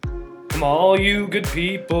Come all you good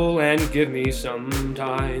people and give me some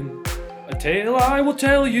time. A tale I will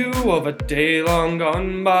tell you of a day long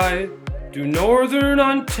gone by. To northern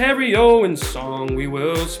Ontario in song we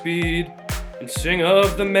will speed, and sing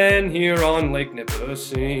of the men here on Lake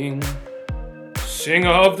Nipissing. Sing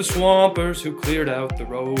of the swampers who cleared out the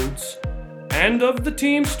roads, and of the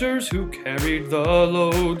teamsters who carried the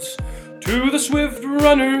loads. To the swift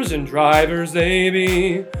runners and drivers they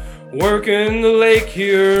be, working the lake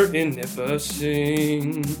here in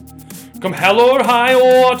Nipissing. Come hell or high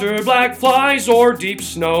water, black flies or deep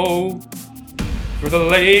snow, for the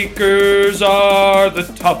Lakers are the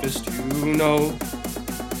toughest you know.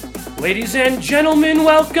 Ladies and gentlemen,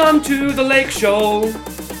 welcome to the Lake Show.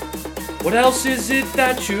 What else is it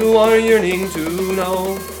that you are yearning to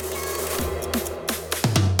know?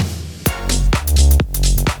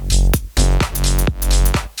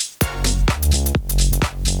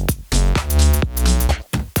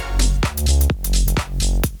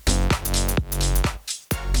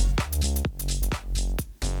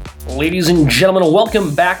 Ladies and gentlemen,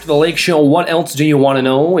 welcome back to the Lake Show. What else do you want to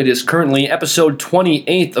know? It is currently episode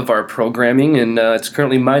 28 of our programming, and it's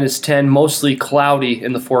currently minus 10, mostly cloudy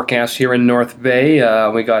in the forecast here in North Bay.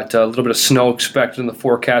 We got a little bit of snow expected in the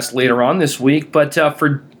forecast later on this week, but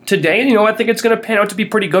for today, I think it's going to pan out to be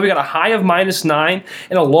pretty good. We got a high of minus 9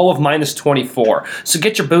 and a low of minus 24. So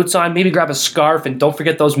get your boots on, maybe grab a scarf, and don't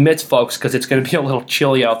forget those mitts, folks, because it's going to be a little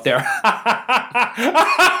chilly out there.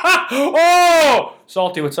 Oh!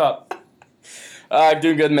 Salty, what's up?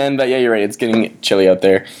 Doing good, man. But yeah, you're right. It's getting chilly out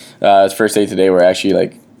there. It's first day today where I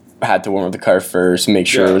actually had to warm up the car first, make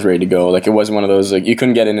sure it was ready to go. It wasn't one of those you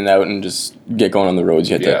couldn't get in and out and just get going on the roads.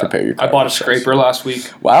 You had to prepare your car. I bought a scraper last week.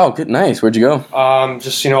 Wow, good, nice. Where'd you go? I was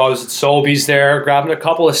at Sobeys there, grabbing a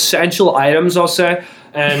couple essential items, I'll say.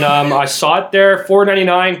 And I saw it there,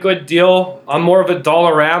 $4.99, good deal. I'm more of a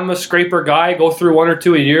Dollarama scraper guy, go through one or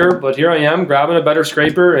two a year, but here I am grabbing a better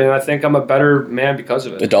scraper, and I think I'm a better man because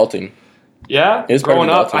of it. Adulting. Yeah, growing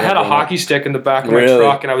up, I had a hockey stick in the back of my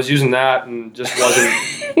truck, and I was using that, and just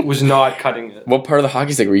was not cutting it. What part of the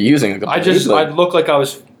hockey stick were you using? I'd look like I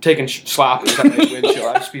was taking slaps at my windshield.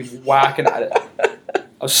 I'd just be whacking at it.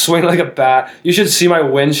 I was swinging like a bat. You should see my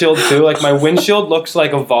windshield too. My windshield looks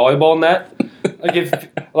like a volleyball net. If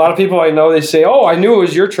a lot of people I know, they say, "Oh, I knew it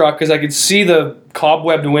was your truck because I could see the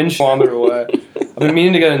cobwebbed windshield away." I've been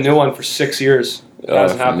meaning to get a new one for 6 years. It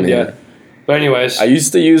hasn't happened yet. But anyways, I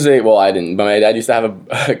used to use I didn't, but my dad used to have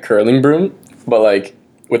a curling broom, but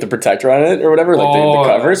with the protector on it or whatever, the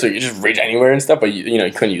cover, so you just reach anywhere and stuff. But you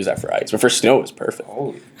couldn't use that for ice. But for snow, it was perfect.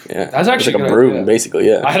 Holy, yeah, that's actually like a broom, basically.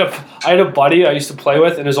 Yeah, I had a buddy I used to play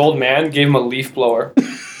with, and his old man gave him a leaf blower.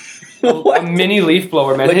 A mini leaf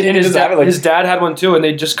blower, man. His dad had one too, and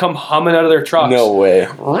they'd just come humming out of their trucks. No way.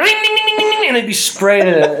 And they'd be spraying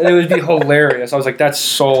it, and it would be hilarious. I was like, that's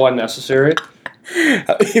so unnecessary.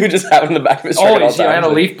 He would just have it in the back of his truck. Always, I had a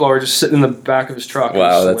leaf blower just sitting in the back of his truck.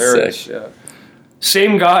 Wow, that's sick. Yeah.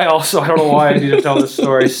 Same guy also, I don't know why I need to tell this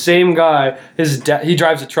story. Same guy, his dad, he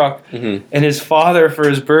drives a truck, and his father, for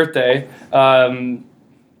his birthday,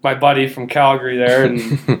 my buddy from Calgary there,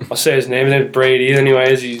 and I'll say his name, his name is Brady.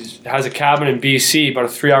 Anyways, he has a cabin in BC, about a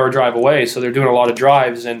 3-hour drive away, so they're doing a lot of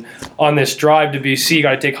drives. And on this drive to BC, you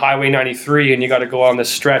got to take Highway 93, and you got to go on this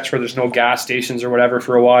stretch where there's no gas stations or whatever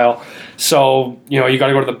for a while. So, you got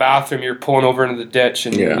to go to the bathroom, you're pulling over into the ditch,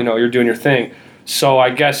 and, you're doing your thing. So I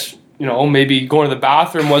guess, maybe going to the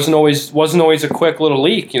bathroom wasn't always a quick little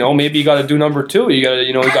leak. Maybe you got to do number 2. You got to,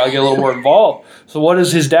 you got to get a little more involved. So what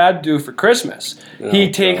does his dad do for Christmas?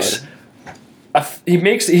 He takes,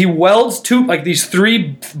 he welds these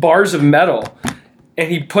 3 bars of metal,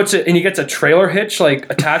 and he puts it, and he gets a trailer hitch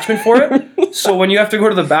attachment for it. So when you have to go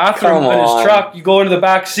to the bathroom in his truck, you go into the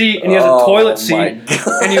back seat, and he has a toilet seat,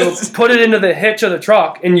 and you put it into the hitch of the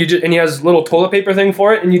truck, and he has a little toilet paper thing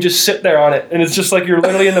for it, and you just sit there on it, and it's just like you're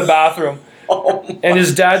literally in the bathroom. And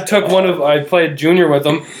his dad took I played junior with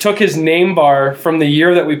him, took his name bar from the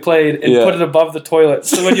year that we played and put it above the toilet.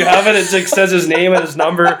 So when you have it, it says his name and his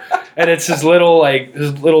number, and it's his little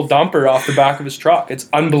dumper off the back of his truck. It's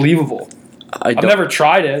unbelievable. I've never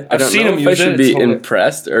tried it. I've seen him use it. I should be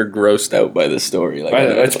impressed or grossed out by this story.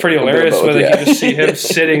 It's pretty hilarious. You just see him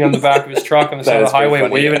sitting on the back of his truck on the side of the highway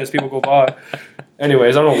waving as people go by.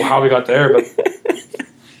 Anyways, I don't know how we got there, but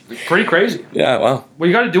pretty crazy. Yeah, wow. Well,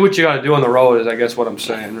 you got to do what you got to do on the road is, I guess, what I'm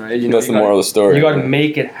saying, right? That's the moral of the story. You got to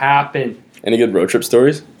make it happen. Any good road trip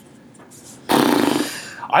stories?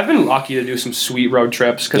 I've been lucky to do some sweet road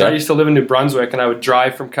trips because I used to live in New Brunswick and I would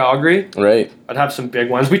drive from Calgary. Right. I'd have some big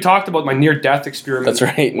ones. We talked about my near-death experiment. That's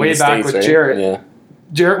right. Way back with Jared. Yeah.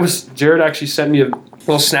 Jared actually sent me a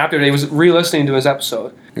little snap the other day. He was re-listening to his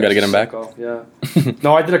episode. You got to get him back. Sicko, yeah.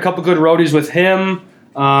 No, I did a couple good roadies with him.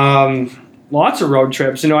 Lots of road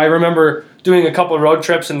trips. I remember doing a couple of road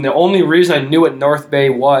trips, and the only reason I knew what North Bay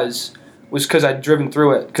was because I'd driven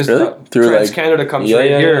through it. Because really? Trans-Canada comes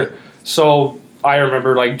here. Yeah. So I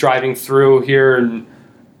remember driving through here, and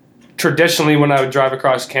traditionally when I would drive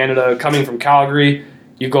across Canada, coming from Calgary,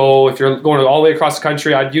 you go, if you're going all the way across the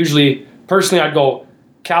country, I'd go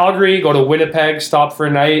Calgary, go to Winnipeg, stop for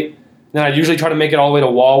a night. Then I'd usually try to make it all the way to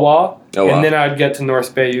Wawa. Oh, wow. And then I'd get to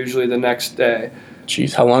North Bay usually the next day.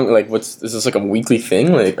 Jeez, how long? Is this like a weekly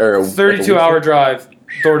thing? Or a 32-hour drive,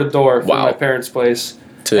 door to door from my parents' place.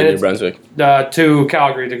 To New Brunswick? To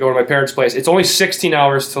Calgary to go to my parents' place. It's only 16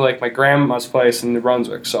 hours to my grandma's place in New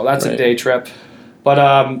Brunswick, so that's a day trip.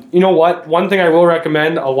 But you know what? One thing I will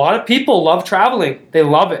recommend, a lot of people love traveling. They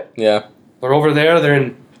love it. Yeah. They're over there. They're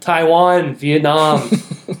in Taiwan, Vietnam,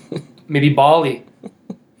 maybe Bali.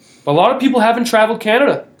 But a lot of people haven't traveled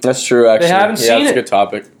Canada. That's true, actually. They haven't seen it. That's a good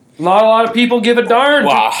topic. Not a lot of people give a darn.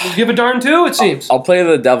 Wow. Give a darn too, it seems. I'll play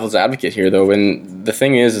the devil's advocate here, though. When the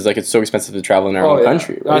thing is it's so expensive to travel in our own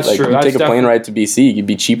country. Right? That's true. You take a plane ride to BC, it'd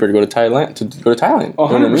be cheaper to go to Thailand.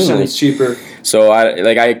 100% it's cheaper. So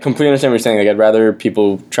I completely understand what you're saying. I'd rather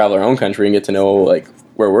people travel our own country and get to know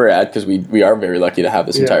where we're at, because we are very lucky to have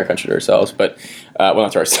this entire country to ourselves. But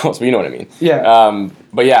not to ourselves, but you know what I mean. Yeah.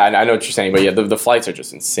 But yeah, I know what you're saying. But yeah, the flights are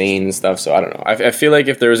just insane and stuff. So I don't know. I feel like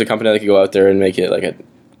if there was a company that could go out there and make it a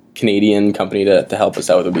Canadian company to help us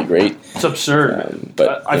out, it would be great. It's absurd.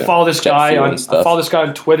 But I follow this guy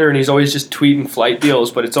on Twitter, and he's always just tweeting flight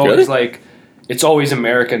deals. But it's always it's always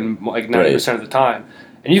American 90% of the time.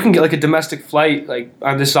 And you can get a domestic flight,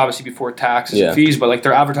 this is obviously before taxes and fees, but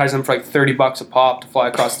they're advertising them for $30 a pop to fly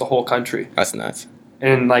across the whole country. That's nuts.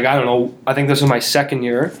 And I don't know, I think this was my second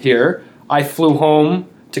year here. I flew home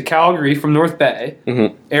to Calgary from North Bay.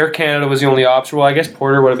 Mm-hmm. Air Canada was the only option. Well, I guess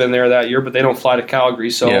Porter would have been there that year, but they don't fly to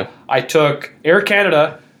Calgary. So I took Air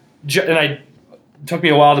Canada, and it took me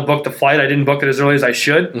a while to book the flight. I didn't book it as early as I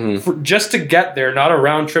should. Mm-hmm. Just to get there, not a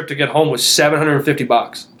round trip to get home, was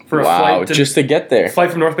 $750 for a flight. Just to get there.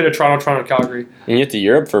 Flight from North Bay to Toronto to Calgary. And you get to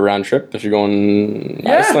Europe for a round trip if you're going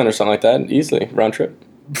Iceland or something like that, easily, round trip.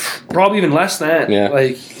 Probably even less than that. Yeah.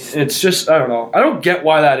 It's just, I don't know. I don't get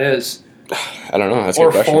why that is. I don't know. That's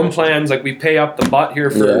or phone plans, we pay up the butt here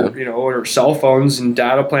for or cell phones and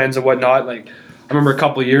data plans and whatnot. I remember a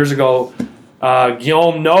couple of years ago,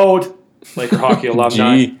 Guillaume Node, Laker hockey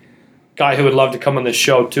alumni, guy who would love to come on this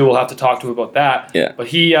show too. We'll have to talk to him about that. Yeah. But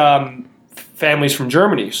he family's from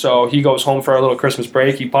Germany, so he goes home for our little Christmas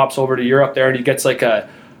break. He pops over to Europe there, and he gets a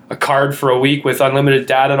card for a week with unlimited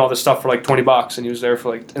data and all this stuff for $20, and he was there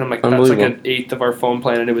for and I'm that's an eighth of our phone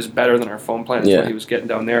plan, and it was better than our phone plan. That's what he was getting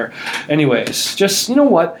down there. Anyways, just you know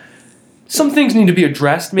what, some things need to be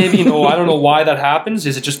addressed. Maybe I don't know why that happens.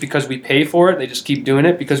 Is it just because we pay for it? They just keep doing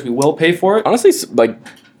it because we will pay for it. Honestly,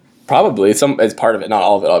 probably it's part of it, not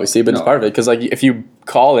all of it, obviously, but it's part of it because if you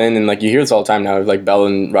call in and you hear this all the time now, if Bell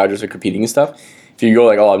and Rogers are competing and stuff. If you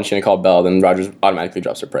go I'm just going to call Bell, then Rogers automatically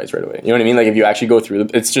drops their price right away. You know what I mean? If you actually go through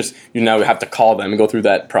it's just, you now have to call them and go through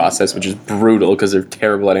that process, which is brutal because they're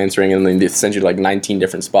terrible at answering, and then they send you to 19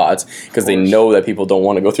 different spots because they know that people don't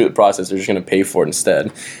want to go through the process. They're just going to pay for it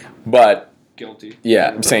instead. But guilty.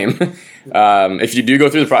 Yeah, same. If you do go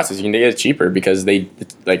through the process, you can get it cheaper because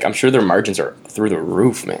I'm sure their margins are through the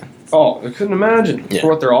roof, man. Oh, I couldn't imagine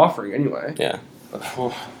for what they're offering anyway. Yeah.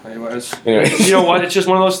 Anyways. You know what? It's just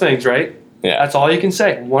one of those things, right? Yeah. That's all you can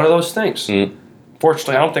say. One of those things. Mm.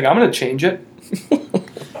 Fortunately, I don't think I'm going to change it.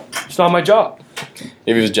 It's not my job.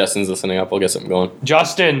 Maybe if Justin's listening up, we'll get something going.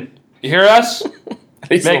 Justin, you hear us?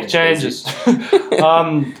 Make changes.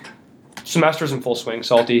 Semester's in full swing,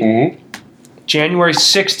 Salty. Mm-hmm. January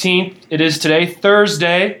 16th, it is today,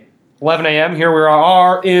 Thursday, 11 a.m. Here we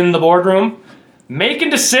are in the boardroom making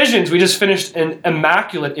decisions. We just finished an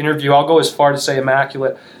immaculate interview. I'll go as far to say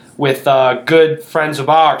immaculate with good friends of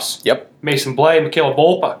ours. Yep. Mason Blais, Mykaela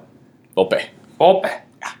Volpe. Volpe.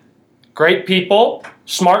 Great people,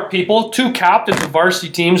 smart people, two captains of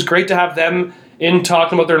varsity teams. Great to have them in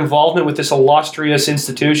talking about their involvement with this illustrious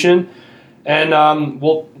institution. And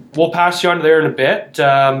we'll pass you on there in a bit.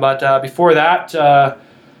 But before that,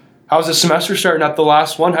 how's the semester starting up, the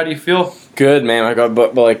last one? How do you feel? Good, man. I got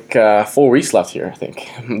about 4 weeks left here, I think.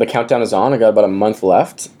 The countdown is on. I got about a month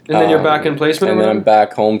left. And then you're back in placement? And then I'm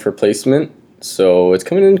back home for placement. So it's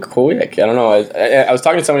coming in quick. I don't know. I was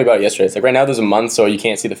talking to somebody about it yesterday. It's right now there's a month, so you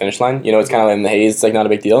can't see the finish line. It's kind of in the haze. It's not a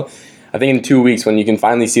big deal. I think in 2 weeks when you can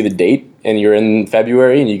finally see the date and you're in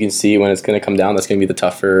February and you can see when it's going to come down, that's going to be the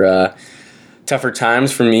tougher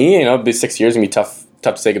times for me. It'll be 6 years. It's going to be tough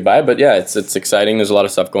tough to say goodbye. But yeah, it's exciting. There's a lot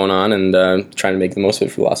of stuff going on, and trying to make the most of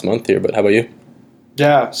it for the last month here. But how about you?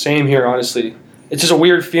 Yeah, same here, honestly. It's just a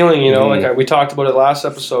weird feeling, like we talked about it last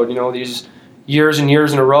episode, these years and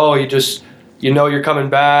years in a row, you're coming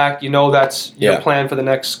back, that's your plan for the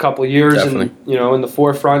next couple of years. Definitely. And, in the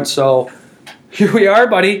forefront. So here we are,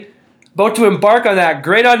 buddy, about to embark on that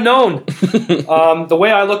great unknown. The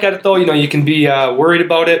way I look at it, though, you can be worried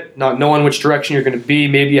about it, not knowing which direction you're going to be.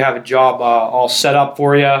 Maybe you have a job all set up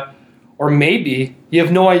for you, or maybe you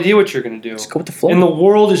have no idea what you're going to do. Just go with the flow. And the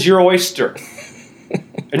world is your oyster.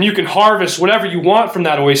 And you can harvest whatever you want from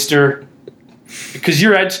that oyster because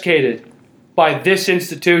you're educated by this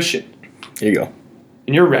institution. There you go.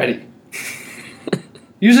 And you're ready.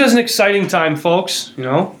 Use it as an exciting time, folks,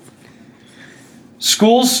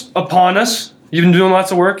 School's upon us. You been doing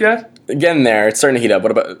lots of work yet? Getting there. It's starting to heat up.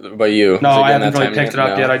 What about you? No, I haven't really picked it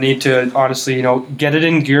up yet. I need to, honestly, get it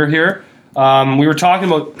in gear here. We were talking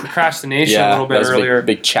about procrastination a little bit earlier.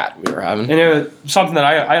 Big chat we were having. And it was something that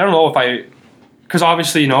I don't know if I... Because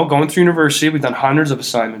obviously, going through university, we've done hundreds of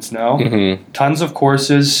assignments now, tons of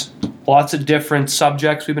courses, lots of different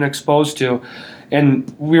subjects we've been exposed to.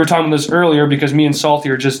 And we were talking about this earlier because me and Salty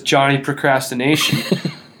are just Johnny Procrastination.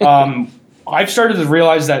 I've started to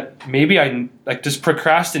realize that maybe does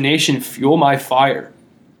procrastination fuel my fire?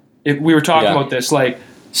 We were talking about this.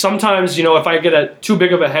 Sometimes, if I get too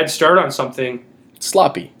big of a head start on something. It's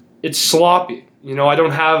sloppy. It's sloppy. I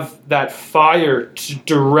don't have that fire to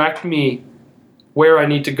direct me where I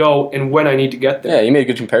need to go and when I need to get there. Yeah, you made a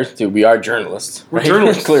good comparison too. We are journalists. We're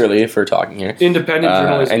journalists. Clearly, if we're talking here. Independent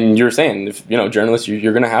journalists. And you're saying, if journalists,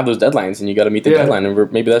 you're going to have those deadlines and you got to meet the deadline.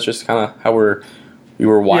 And maybe that's just kind of how we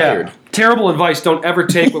were wired. Yeah. Terrible advice. Don't ever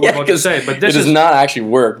take what we're about to say. But this does not actually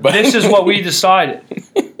work. But this is what we decided.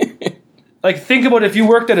 Think about if you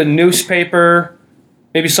worked at a newspaper,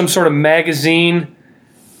 maybe some sort of magazine.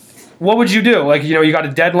 What would you do? You got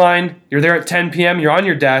a deadline. You're there at 10 p.m. You're on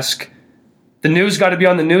your desk. The news got to be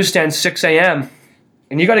on the newsstand 6 a.m.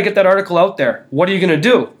 And you got to get that article out there. What are you going to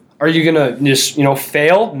do? Are you going to just,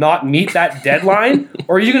 fail, not meet that deadline?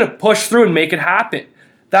 Or are you going to push through and make it happen?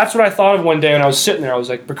 That's what I thought of one day when I was sitting there. I was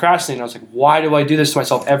procrastinating. I was why do I do this to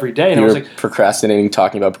myself every day? And I was procrastinating,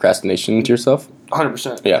 talking about procrastination to yourself?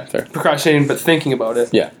 100%. Yeah, fair. Procrastinating, but thinking about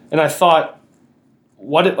it. Yeah. And I thought,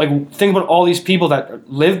 think about all these people that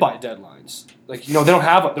live by deadlines. They don't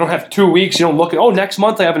have 2 weeks. You don't look at, next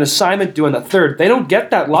month I have an assignment due on the 3rd. They don't get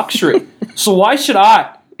that luxury. So why should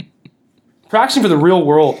I? Practicing for the real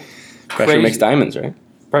world. Pressure makes diamonds, right?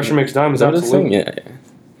 Pressure makes diamonds, absolutely. Yeah.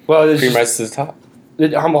 Well, cream rises to the top.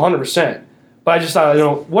 I'm 100%. But I just thought,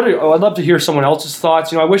 I'd love to hear someone else's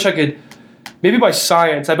thoughts. I wish I could, maybe by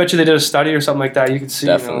science, I bet you they did a study or something like that. You could see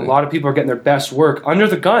a lot of people are getting their best work under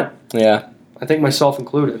the gun. Yeah. I think myself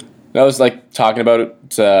included. I was talking about it.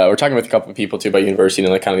 We're talking with a couple of people too about university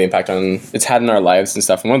and kind of the impact it's had in our lives and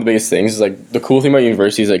stuff. And one of the biggest things is the cool thing about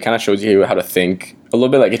university is it kind of shows you how to think a little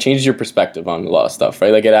bit. It changes your perspective on a lot of stuff,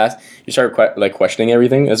 right? You start questioning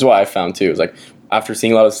everything. That's what I found too. Is after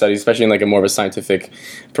seeing a lot of studies, especially in a more of a scientific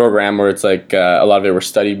program where it's a lot of it were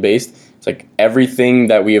study based. It's everything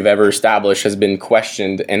that we have ever established has been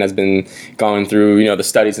questioned and has been gone through, the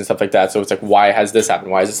studies and stuff like that. So it's why has this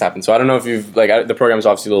happened? Why has this happened? So I don't know if you've, the program is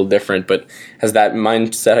obviously a little different, but has that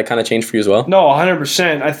mindset kind of changed for you as well? No,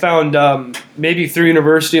 100%. I found maybe through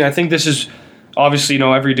university, and I think this is, obviously,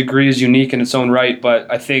 every degree is unique in its own right, but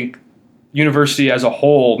I think university as a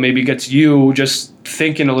whole maybe gets you just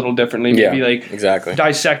thinking a little differently. Maybe exactly.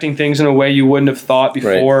 Dissecting things in a way you wouldn't have thought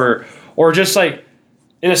before, right. or just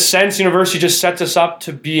in a sense, university just sets us up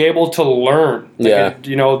to be able to learn,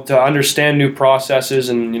 to understand new processes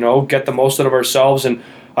and, get the most out of ourselves. And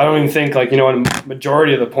I don't even think in a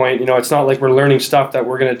majority of the point, it's not we're learning stuff that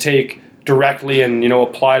we're going to take directly and,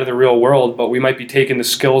 apply to the real world, but we might be taking the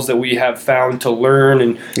skills that we have found to learn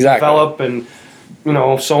and develop and,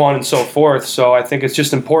 so on and so forth. So I think it's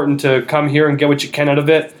just important to come here and get what you can out of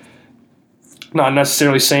it. Not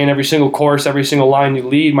necessarily saying every single course, every single line you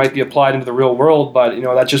lead might be applied into the real world, but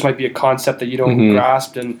that just might be a concept that you don't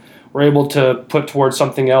grasp and we're able to put towards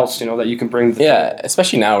something else, that you can bring.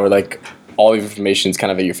 Especially now where all the information is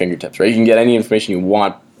kind of at your fingertips, right? You can get any information you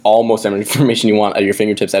want, almost any information you want at your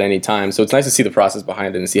fingertips at any time. So it's nice to see the process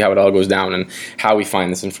behind it and see how it all goes down and how we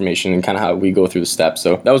find this information and kind of how we go through the steps.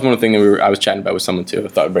 So that was one of the things that I was chatting about with someone too. I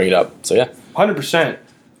thought I'd bring it up. So yeah. 100%.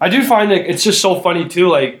 I do find it's just so funny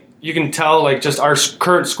too, you can tell, just our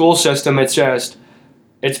current school system, it's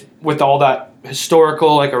with all that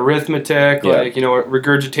historical, arithmetic,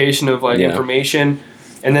 regurgitation of, information.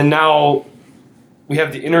 And then now we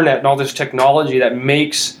have the internet and all this technology that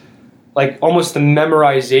makes like almost the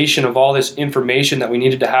memorization of all this information that we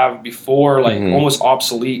needed to have before, like almost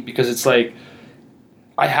obsolete, because it's like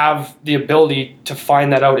I have the ability to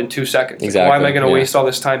find that out in 2 seconds. Exactly. Like, why am I going to waste all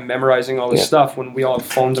this time memorizing all this stuff when we all have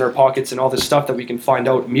phones in our pockets and all this stuff that we can find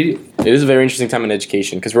out immediately? It is a very interesting time in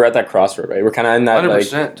education because we're at that crossroad, right? We're kind of in that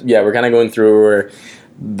 100%. we're kind of going through where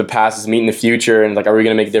the past is meeting the future, and like, are we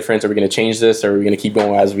going to make a difference? Are we going to change this? Or are we going to keep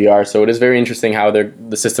going as we are? So it is very interesting how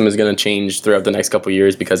the system is going to change throughout the next couple of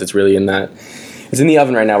years, because it's really it's in the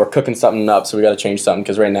oven right now. We're cooking something up, so we got to change something,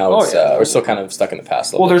 because right now we're still kind of stuck in the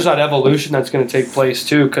past. Well, there's that evolution that's going to take place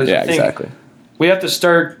too, because exactly. We have to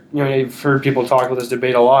start. You've heard people talk about this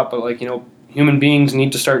debate a lot, but like human beings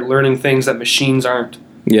need to start learning things that machines aren't.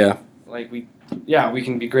 Yeah. Like we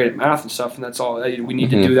can be great at math and stuff, and that's all. We need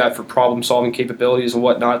to do that for problem-solving capabilities and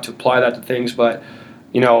whatnot, to apply that to things. But,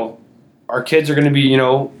 our kids are going to be,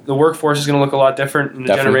 the workforce is going to look a lot different in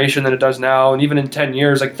a generation than it does now. And even in 10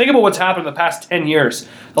 years, like, think about what's happened in the past 10 years.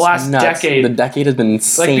 The last decade. The decade has been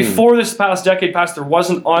insane. Like, before this past decade passed, there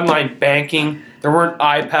wasn't online banking. There weren't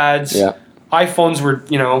iPads. Yeah. iPhones were,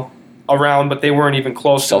 around, but they weren't even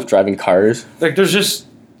close. Self-driving cars. Like, there's just...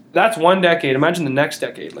 That's one decade. Imagine the next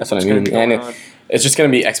decade. Like, that's what I mean. And it's just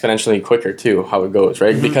going to be exponentially quicker, too, how it goes,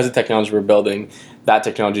 right? Because of technology we're building, that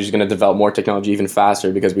technology is going to develop more technology even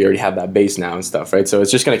faster, because we already have that base now and stuff, right? So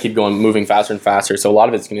it's just going to keep moving faster and faster. So a lot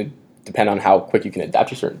of it's going to depend on how quick you can adapt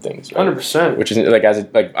to certain things, right? 100%. Which is, like,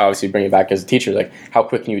 obviously bring it back as a teacher, like, how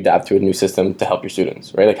quick can you adapt to a new system to help your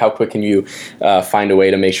students, right? Like, how quick can you find a way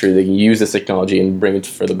to make sure that you use this technology and bring it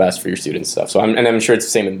for the best for your students and stuff. So I'm sure it's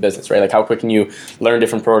the same in business, right? Like, how quick can you learn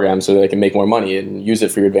different programs so that they can make more money and use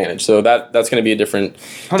it for your advantage? So that's going to be a different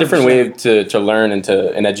way to learn, and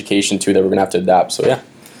in education too, that we're going to have to adapt. So yeah,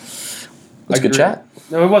 it's a good chat.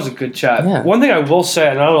 No, it was a good chat. Yeah. One thing I will say,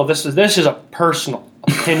 and I don't know, this is a personal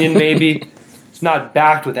opinion maybe. It's not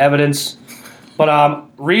backed with evidence. But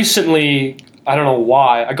recently, I don't know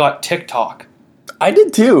why, I got TikTok. I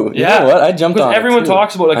did too. Yeah. You know what? I jumped on it. Everyone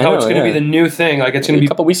talks about how it's going to be the new thing. Like, it's going to be... A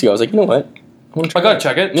couple weeks ago, I was like, you know what? I got to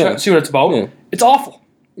check it. See what it's about. Yeah. It's awful.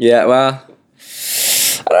 Yeah, well...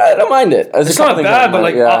 I don't mind it. It's not bad,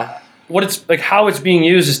 but what it's like, how it's being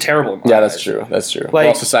used is terrible. Yeah, that's true. That's true.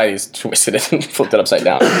 Like, society's twisted it and flipped it upside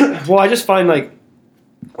down. Well, I just find, like,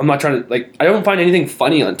 I'm not trying to, like, I don't find anything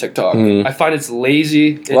funny on TikTok. I find it's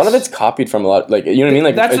lazy. A lot of it's copied from a lot, like, you know what I mean?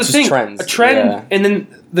 Like, that's it's the thing. Trends. A trend, and then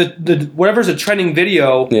the whatever's a trending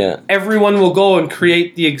video, everyone will go and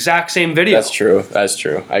create the exact same video. That's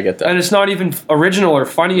true. I get that. And it's not even original or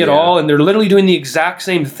funny at all, and they're literally doing the exact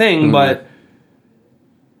same thing, but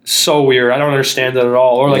so weird. I don't understand it at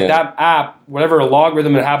all. Or like that app, whatever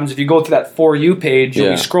logarithm it happens, if you go to that For You page, you'll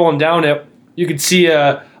be scrolling down it, you could see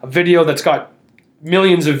a video that's got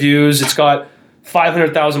millions of views, it's got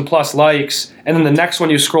 500,000 plus likes, and then the next one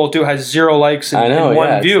you scroll to has 0 likes and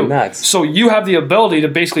one view. So you have the ability to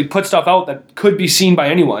basically put stuff out that could be seen by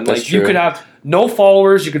anyone. That's true. You could have no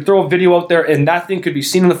followers, you could throw a video out there, and that thing could be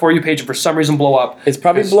seen on the For You page and for some reason blow up. It's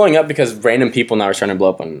probably blowing up because random people now are starting to blow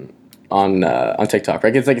up on TikTok,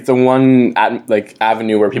 right? It's like the one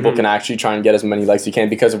avenue where people can actually try and get as many likes as you can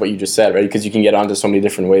because of what you just said, right? Because you can get onto so many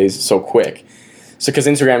different ways so quick. So, because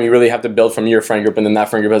Instagram, you really have to build from your friend group, and then that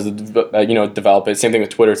friend group has to, develop it. Same thing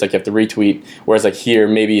with Twitter. It's like you have to retweet. Whereas, like here,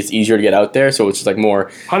 maybe it's easier to get out there. So it's just like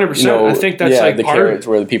more. 100%. I think that's like the carrots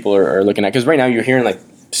where the people are looking at. Because right now you're hearing like,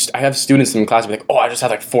 I have students in class be like, oh, I just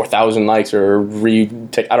had like 4,000 likes or I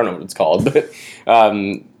don't know what it's called, but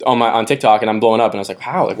on TikTok, and I'm blowing up, and I was like,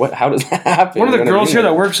 how? Like what? How does that happen? One of the girls here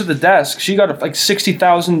that works at the desk, she got like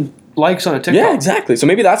 60,000 likes on a TikTok. Yeah, exactly. So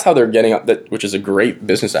maybe that's how they're getting up. Which is a great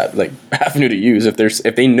business avenue to use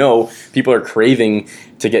if they know people are craving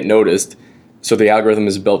to get noticed. So the algorithm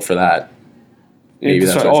is built for that. Maybe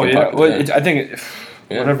that's what I think.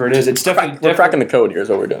 Whatever it is, it's definitely... We're cracking the code here is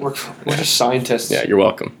what we're doing. We're just scientists. Yeah, you're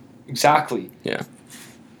welcome. Exactly. Yeah.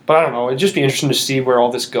 But I don't know. It'd just be interesting to see where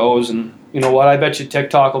all this goes. And you know what? I bet you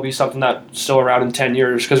TikTok will be something that's still around in 10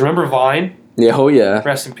 years. Because remember Vine? Yeah, oh yeah.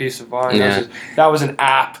 Rest in peace of Vine. Yeah. That was an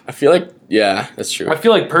app. I feel like, yeah, that's true. I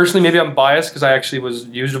feel like personally, maybe I'm biased because I actually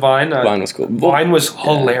used Vine. Vine was cool. Vine was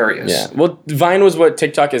hilarious. Yeah. Well, Vine was what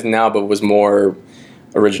TikTok is now, but was more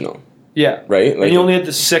original. Yeah. Right? Like, and you only had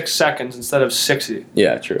the 6 seconds instead of 60.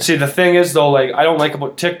 Yeah, true. See, the thing is, though, like, I don't like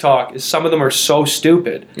about TikTok is some of them are so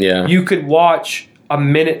stupid. Yeah. You could watch a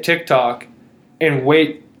minute TikTok and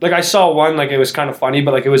wait. Like, I saw one, like, it was kind of funny,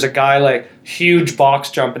 but, like, it was a guy, like, huge box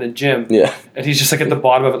jump in a gym. Yeah. And he's just, like, at the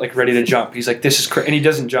bottom of it, like, ready to jump. He's like, this is crazy. And he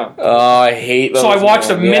doesn't jump. Oh, I hate those. So I watched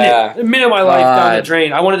a minute of my life down the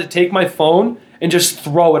drain. I wanted to take my phone and just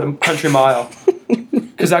throw it a country mile.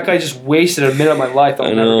 because that guy just wasted a minute of my life. I'll I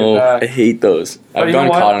never know. get I back. hate those. But I've you know gotten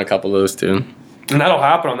what? caught on a couple of those too. And that'll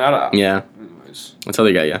happen on that app. Yeah. Anyways, That's how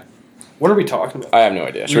they get you. what are we talking about? I have no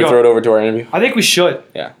idea. Should We we throw it over to our interview? I think we should.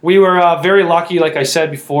 Yeah. We were very lucky, like I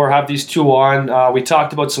said before, have these two on. We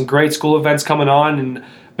talked about some great school events coming on and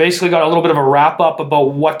basically got a little bit of a wrap-up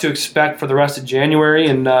about what to expect for the rest of January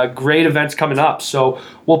and great events coming up. So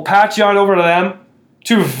we'll patch you on over to them.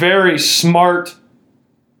 Two very smart,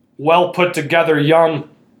 well-put-together young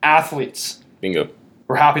athletes. Bingo.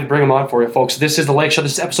 We're happy to bring them on for you, folks. This is The Lake Show.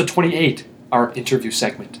 This is episode 28, our interview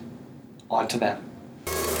segment. On to them.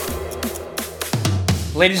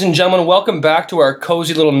 Ladies and gentlemen, welcome back to our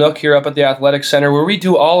cozy little nook here up at the Athletic Center where we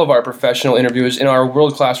do all of our professional interviews in our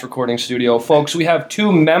world-class recording studio. Folks, we have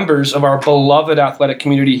two members of our beloved athletic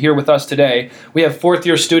community here with us today. We have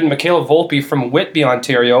fourth-year student Mykaela Volpe from Whitby,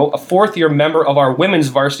 Ontario, a fourth-year member of our women's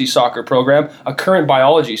varsity soccer program, a current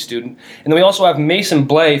biology student. And then we also have Mason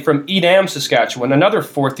Blais from Edam, Saskatchewan, another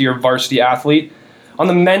fourth-year varsity athlete on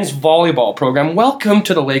the men's volleyball program. Welcome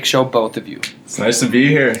to the Lake Show, both of you. It's nice to be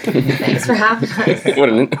here. Thanks for having us. What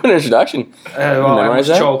an introduction. Well, I Memorize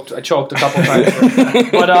that? I choked a couple times.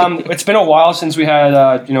 But it's been a while since we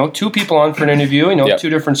had two people on for an interview. Yep. Two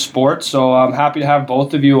different sports. So I'm happy to have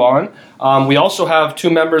both of you on. We also have two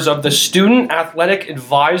members of the Student Athletic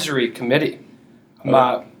Advisory Committee.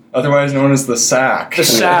 Otherwise known as the SAC. The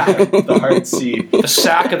SAC. The heart seat. The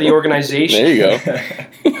SAC of the organization. There you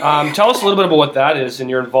go. Tell us a little bit about what that is and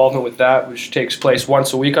your involvement with that, which takes place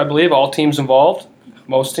once a week, I believe. All teams involved.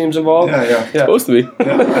 Most teams involved. Yeah. Supposed to be.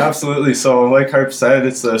 Yeah, absolutely. So like Harp said,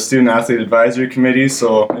 it's the Student Athlete Advisory Committee.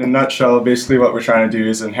 So in a nutshell, basically what we're trying to do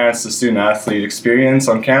is enhance the student athlete experience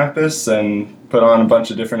on campus and put on a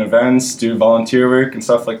bunch of different events, do volunteer work and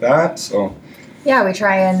stuff like that. So Yeah, we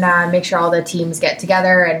try and make sure all the teams get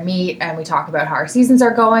together and meet, and we talk about how our seasons are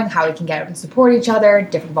going, how we can get out and support each other,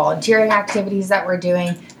 different volunteering activities that we're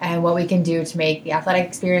doing, and what we can do to make the athletic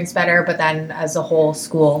experience better, but then as a whole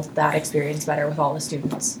school, that experience better with all the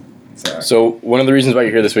students. So one of the reasons why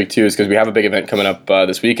you're here this week too is because we have a big event coming up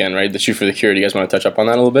this weekend, right? The Shoot for the Cure. Do you guys want to touch up on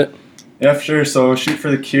that a little bit? yeah, for sure. So Shoot for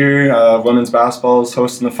the Cure, women's basketball is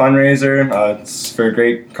hosting the fundraiser. It's for a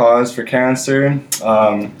great cause for cancer.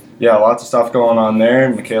 Yeah, lots of stuff going on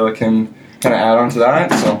there. Mykaela can kind of add on to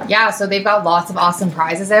that. So they've got lots of awesome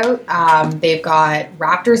prizes out. They've got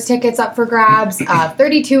Raptors tickets up for grabs,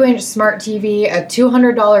 32-inch smart TV, a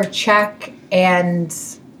 $200 check, and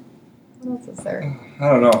what else is there? I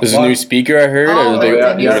don't know. There's a new speaker I heard. Oh,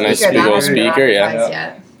 yeah, a new yeah, speaker. Nice That big old hasn't been speaker, yeah. advertised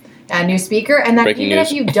yet. A new speaker, and then Breaking even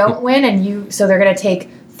news. if you don't win, so they're going to take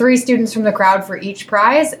 3 students from the crowd for each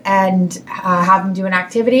prize and have them do an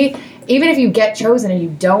activity. Even if you get chosen and you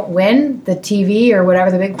don't win the TV or whatever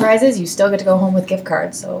the big prize is, you still get to go home with gift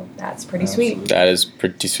cards. So that's pretty sweet. That is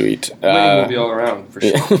pretty sweet. Winning will be all around, for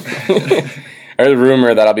sure. I heard a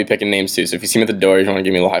rumor that I'll be picking names too, so if you see me at the door, you want to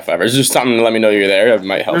give me a little high five, or it's just something to let me know you're there, it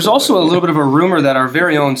might help. There's also a little bit of a rumor that our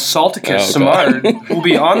very own Salticus God. Samard will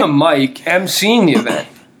be on the mic emceeing the event.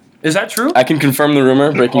 Is that true? I can confirm the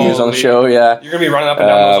rumor, breaking news on the show, yeah. You're going to be running up and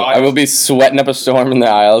down those aisles. I will be sweating up a storm in the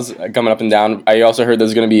aisles, coming up and down. I also heard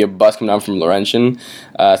there's going to be a bus coming down from Laurentian,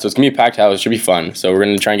 so it's going to be a packed house. It should be fun. So we're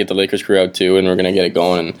going to try and get the Lakers crew out too, and we're going to get it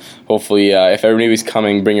going. And hopefully, if everybody's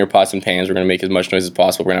coming, bring your pots and pans. We're going to make as much noise as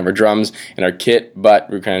possible. We're going to have our drums and our kit,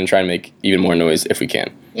 but we're going to try and make even more noise if we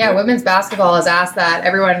can. Yeah, women's basketball has asked that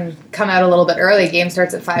everyone come out a little bit early. Game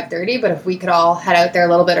starts at 5:30, but if we could all head out there a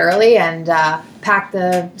little bit early and pack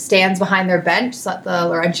the stands behind their bench so that the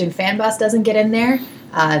Laurentian fan bus doesn't get in there,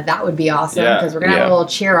 that would be awesome because we're going to have a little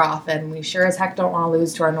cheer off, and we sure as heck don't want to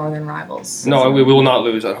lose to our northern rivals. No, we will not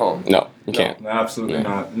lose at home. No, you can't. No, absolutely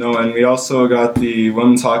not. No, and we also got the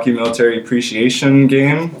Women's Hockey Military Appreciation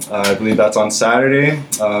Game. I believe that's on Saturday.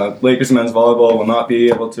 Lakers men's volleyball will not be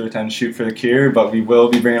able to attend Shoot for the Cure, but we will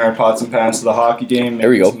be bringing our pots and pans to the hockey game, There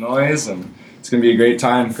we making go. some noise, and it's going to be a great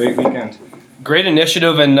time, great weekend. Great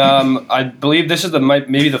initiative, and I believe this is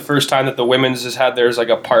maybe the first time that the women's has had theirs like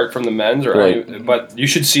apart from the men's. Right. But you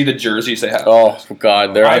should see the jerseys they have. Oh,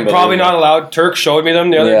 God, they're I'm probably not allowed. Turk showed me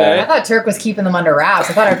them the other Yeah. I thought Turk was keeping them under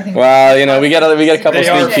wraps. I thought everything Well, we got a couple They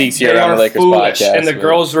sneak are- peeks here They around are the Lakers foolish, podcast. and the but-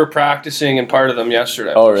 girls were practicing in part of them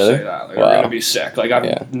yesterday. Oh, I'll just really? say that. Like, Wow. They're going to be sick. Like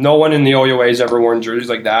Yeah. no one in the OUA's ever worn jerseys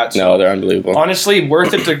like that. So. No, they're unbelievable. Honestly,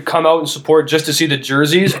 worth it to come out and support just to see the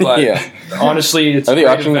jerseys. But Yeah. honestly, it's Are they a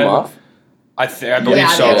great auctioning them event. off? I believe Yeah,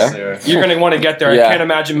 so. they are. You're going to want to get there. Yeah. I can't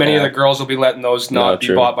imagine many of Yeah. the girls will be letting those not be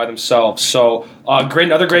true. bought by themselves. So,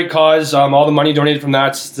 another great cause. All the money donated from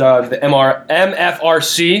that's the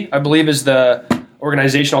MFRC, I believe, is the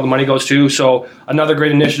organization all the money goes to. So, another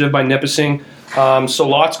great initiative by Nipissing. So,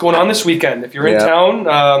 lots going on this weekend. If you're in Yeah.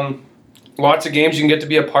 town, Lots of games you can get to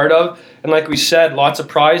be a part of. And like we said, lots of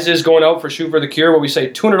prizes going out for Shoot for the Cure. What we say,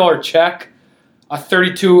 $200 check, a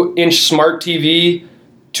 32-inch smart TV,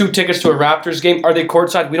 2 tickets to a Raptors game. Are they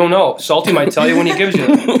courtside? We don't know. Salty might tell you when he gives you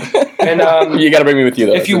them. And you got to bring me with you,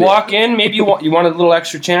 though. If you walk in, maybe you want a little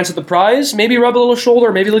extra chance at the prize. Maybe rub a little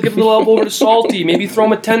shoulder. Maybe give a little elbow over to Salty. Maybe throw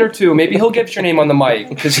him a 10 or 2. Maybe he'll give your name on the mic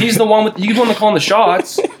because he's the one he's the one calling the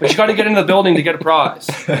shots. But you got to get into the building to get a prize.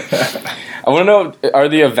 I want to know, are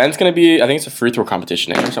the events going to be? I think it's a free throw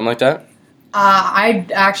competition or something like that. I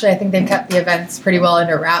think they've kept the events pretty well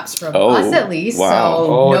under wraps from us at least. Wow.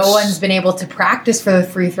 So no one's been able to practice for the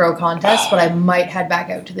free throw contest, but I might head back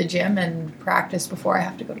out to the gym and practice before I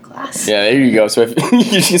have to go to class. Yeah, there you go. So if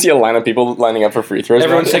you can see a line of people lining up for free throws.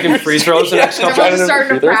 Everyone's taking free throws the next couple Everyone's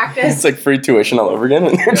starting to practice. It's like free tuition all over again.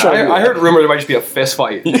 I heard a rumor there might just be a fist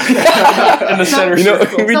fight in the center.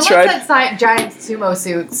 Someone said giant sumo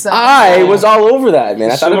suits. So. I was all over that,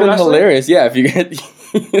 man. I thought it would be wrestling? hilarious. Yeah, if you get...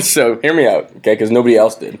 So hear me out, okay? Because nobody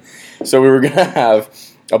else did. So we were gonna have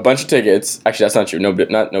a bunch of tickets. Actually, that's not true.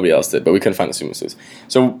 Nobody else did, but we couldn't find the sumo suits.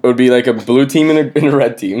 So it would be like a blue team and a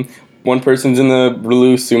red team. One person's in the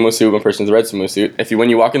blue sumo suit, one person's in the red sumo suit. When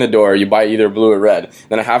you walk in the door, you buy either blue or red.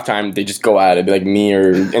 Then at halftime, they just go at it. It'd be like me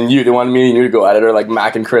and you. They wanted me and you to go at it, or like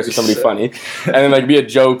Mac and Chris or somebody funny. And then like be a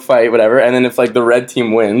joke fight, whatever. And then if like the red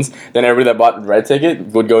team wins, then everybody that bought the red ticket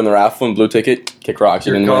would go in the raffle, and blue ticket, kick rocks.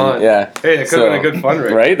 You're gone. Win. Yeah. Hey, it could have been a good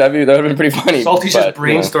fundraiser. Right? That would have been pretty funny. Salty's just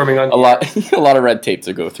brainstorming on a lot of red tape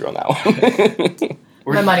to go through on that one.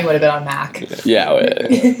 My money would have been on Mac. Yeah.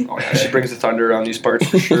 She brings the thunder around these parts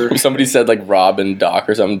for sure. Somebody said like Rob and Doc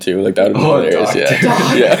or something too. Like that would be hilarious. Yeah.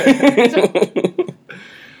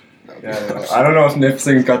 I don't know if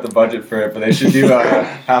Nipsing's got the budget for it, but they should do a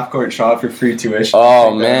half-court shot for free tuition.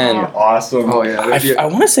 Oh, man. Awesome. Oh, yeah. I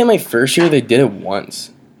want to say my first year they did it once.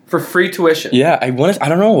 For free tuition. Yeah, I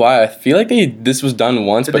don't know why. I feel like this was done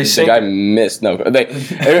once, but the guy missed. No,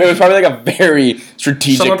 it was probably like a very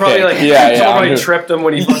strategic Someone probably pick. Someone probably tripped him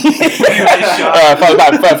when he shot.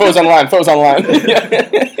 Foes online.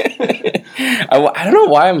 I don't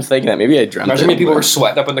know why I'm thinking that. Maybe I dreamt Imagine how many people were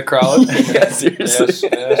sweating up in the crowd. Yeah, seriously.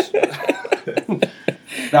 Yes.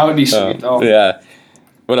 That would be sweet, though. Yeah.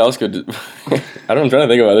 What else could... I'm trying to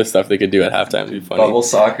think of other stuff they could do at halftime to be funny. Bubble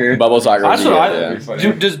soccer. That's what I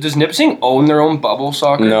think. Does Nipsing own their own bubble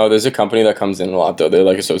soccer? No, there's a company that comes in a lot, though. They're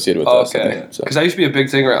like associated with us. Okay. Because that used to be a big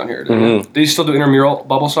thing around here. Do you still do intramural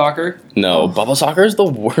bubble soccer? No, bubble soccer is the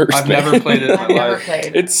worst. I've never played it in my life.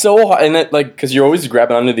 It's so hard. And because you're always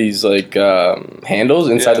grabbing onto these like handles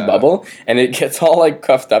inside the bubble, and it gets all like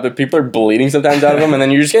cuffed up, and people are bleeding sometimes out of them, and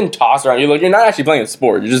then you're just getting tossed around. You're not actually playing a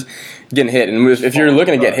sport. You're just getting hit. And if you're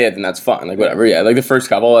looking to get hit, then that's fun. Like whatever. Yeah, like the first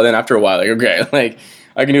couple, and then after a while, like okay, like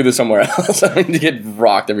I can do this somewhere else. I need to get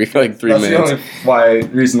rocked every like 3 minutes. That's the only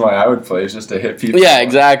reason why I would play is just to hit people. Yeah,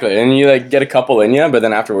 exactly. And you like get a couple in you, but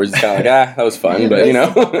then afterwards it's kind of like that was fun. But you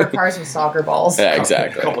know, cars with soccer balls. Yeah,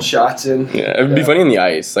 exactly. A couple shots in. Yeah, it'd be funny in the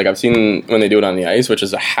ice. Like I've seen when they do it on the ice, which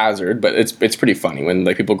is a hazard, but it's pretty funny when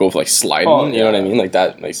like people go for like sliding. You know what I mean? Like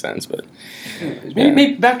that makes sense. But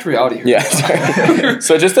maybe back to reality here. Yeah. Sorry.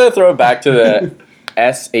 So just to throw it back to the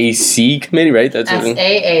SAC committee, right? That's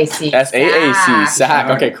SAAC. SAC.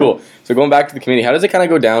 Okay, cool. So going back to the committee, how does it kind of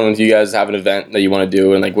go down when you guys have an event that you want to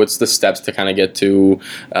do, and like what's the steps to kind of get to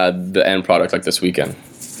the end product like this weekend?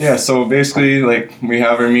 Yeah, so basically like we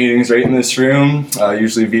have our meetings right in this room.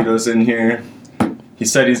 Usually Vito's in here. He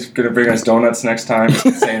said he's going to bring us donuts next time. He's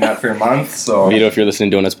been saying that for a month. So Vito, if you're listening,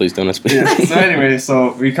 donuts, please. Yeah, so anyway,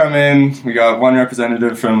 so we come in. We got one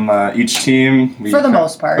representative from each team. For the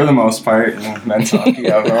most part. Men's hockey,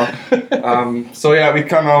 I don't know. So yeah, we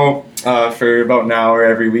come out for about an hour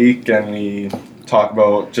every week, and we talk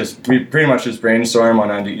about we pretty much just brainstorm on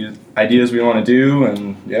ideas we want to do,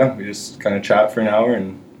 and yeah, we just kind of chat for an hour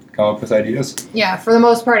and come up with ideas. Yeah, for the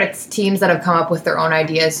most part, it's teams that have come up with their own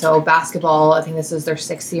ideas. So basketball, I think this is their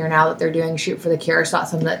 6th year now that they're doing Shoot for the Cure. It's not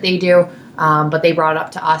something that they do, but they brought it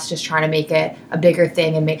up to us, just trying to make it a bigger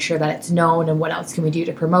thing and make sure that it's known and what else can we do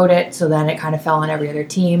to promote it. So then it kind of fell on every other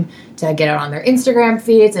team to get it on their Instagram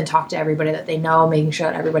feeds and talk to everybody that they know, making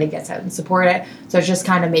sure that everybody gets out and support it. So it's just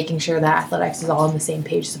kind of making sure that athletics is all on the same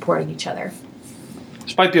page supporting each other.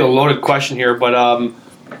 This might be a loaded question here, but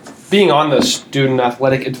being on the Student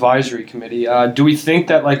Athletic Advisory Committee, do we think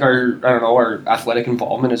that like our athletic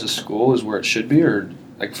involvement as a school is where it should be, or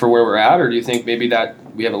like for where we're at, or do you think maybe that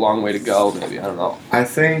we have a long way to go? Maybe, I don't know. I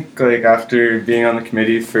think like after being on the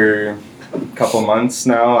committee for a couple months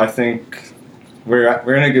now, I think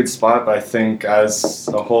we're in a good spot, but I think as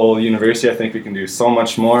a whole university, I think we can do so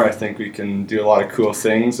much more. I think we can do a lot of cool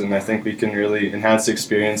things, and I think we can really enhance the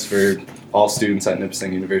experience for all students at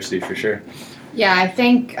Nipissing University for sure. Yeah, I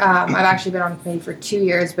think I've actually been on the committee for 2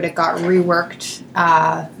 years, but it got reworked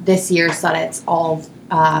this year so that it's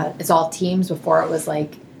all teams. Before it was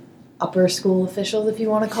like upper school officials, if you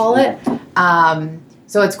want to call it.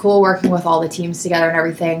 So it's cool working with all the teams together and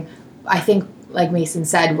everything. I think, like Mason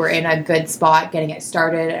said, we're in a good spot getting it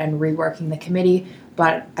started and reworking the committee.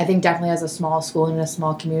 But I think definitely as a small school and a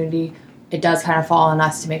small community, it does kind of fall on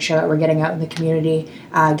us to make sure that we're getting out in the community,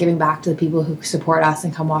 giving back to the people who support us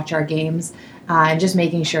and come watch our games, and just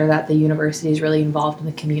making sure that the university is really involved in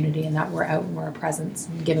the community and that we're out and we're a presence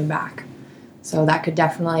and giving back. So that could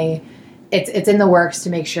definitely, it's in the works to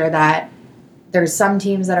make sure that there's some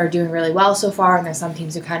teams that are doing really well so far, and there's some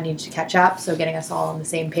teams who kind of need to catch up. So getting us all on the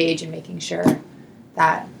same page and making sure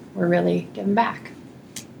that we're really giving back.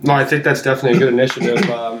 No, I think that's definitely a good initiative.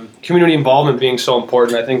 Community involvement being so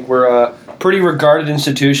important. I think we're a pretty regarded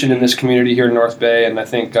institution in this community here in North Bay, and I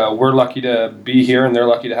think we're lucky to be here, and they're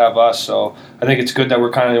lucky to have us. So I think it's good that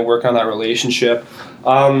we're kind of working on that relationship.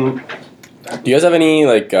 Do you guys have any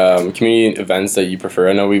community events that you prefer?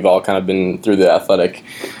 I know we've all kind of been through the athletic.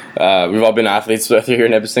 We've all been athletes here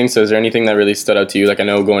in Nipissing, so is there anything that really stood out to you? Like, I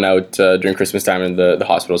know going out during Christmas time in the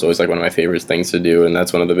hospital is always like one of my favorite things to do, and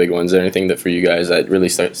that's one of the big ones. Is there anything that for you guys that really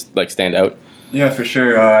stand out? Yeah, for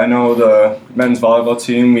sure. I know the men's volleyball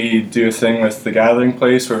team, we do a thing with the gathering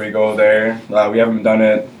place where we go there. We haven't done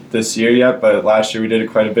it this year yet, but last year we did it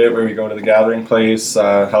quite a bit where we go to the gathering place,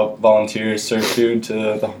 help volunteers serve food to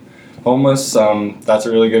the homeless. That's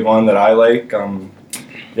a really good one that I like.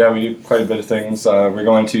 Yeah, we do quite a bit of things. We're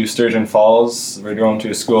going to Sturgeon Falls. We're going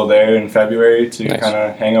to a school there in February to kind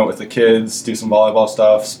of hang out with the kids, do some volleyball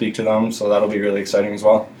stuff, speak to them. So that'll be really exciting as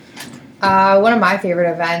well. One of my favorite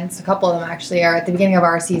events, a couple of them actually, are at the beginning of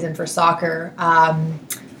our season for soccer.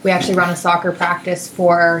 We actually run a soccer practice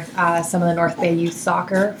for some of the North Bay youth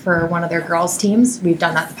soccer for one of their girls' teams. We've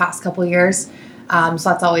done that the past couple of years. So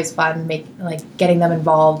that's always fun, getting them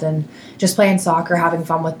involved and just playing soccer, having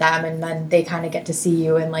fun with them, and then they kind of get to see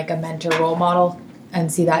you in like a mentor role model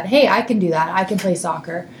and see that, hey, I can do that. I can play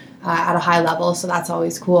soccer at a high level, so that's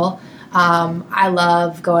always cool. I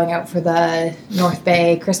love going out for the North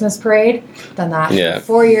Bay Christmas Parade. Done that for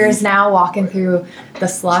 4 years now, walking through the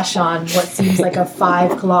slush on what seems like a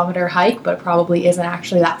 5-kilometer hike, but probably isn't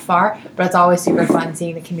actually that far. But it's always super fun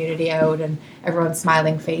seeing the community out and everyone's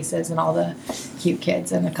smiling faces and all the cute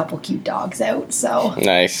kids and a couple cute dogs out. So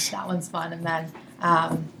nice. That one's fun. And then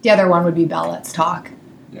the other one would be Bell Let's Talk,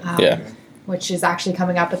 which is actually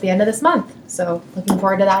coming up at the end of this month. So looking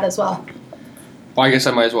forward to that as well. Well, I guess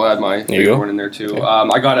I might as well add my favorite one in there too. Okay.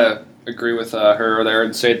 I gotta agree with her there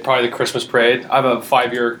and say probably the Christmas parade. I'm a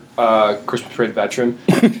 5-year Christmas parade veteran.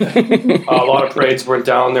 A lot of parades went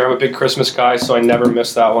down there. I'm a big Christmas guy, so I never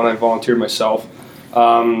missed that one. I volunteered myself.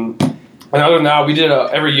 And other than that, we did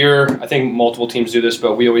every year. I think multiple teams do this,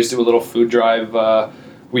 but we always do a little food drive.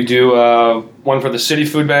 We do one for the city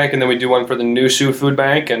food bank, and then we do one for the Noosu food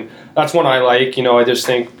bank, and that's one I like. I just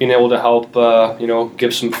think being able to help,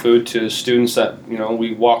 give some food to students that,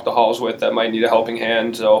 we walk the halls with that might need a helping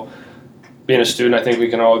hand. So being a student, I think we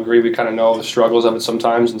can all agree we kind of know the struggles of it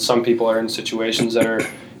sometimes, and some people are in situations that are,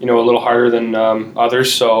 a little harder than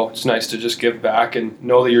others. So it's nice to just give back and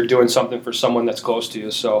know that you're doing something for someone that's close to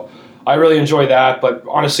you. So I really enjoy that, but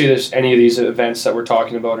honestly, there's any of these events that we're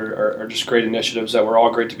talking about are just great initiatives that we're all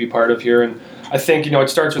great to be part of here. And I think, it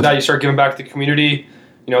starts with that. You start giving back to the community.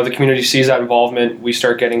 The community sees that involvement. We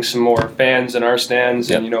start getting some more fans in our stands,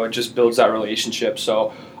 and, it just builds that relationship.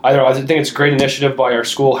 So I don't know. I think it's a great initiative by our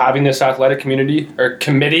school having this athletic committee,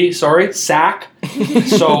 SAC.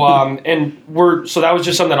 So so that was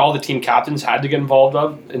just something that all the team captains had to get involved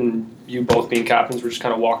of, and you both being captains were just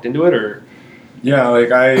kind of walked into it, or? Yeah,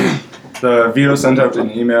 the Vito sent out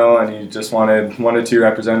an email and he just wanted 1 or 2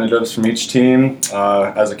 representatives from each team.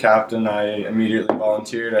 As a captain, I immediately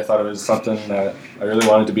volunteered. I thought it was something that I really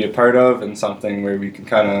wanted to be a part of and something where we could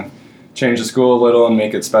kind of change the school a little and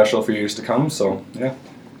make it special for years to come. So, yeah.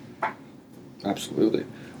 Absolutely.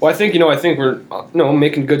 Well, I think we're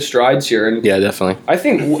making good strides here, and yeah, definitely. I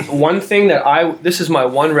think one thing that this is my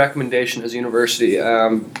one recommendation as a university,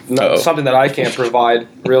 something that I can't provide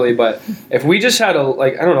really, but if we just had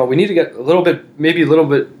we need to get maybe a little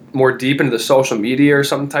bit more deep into the social media or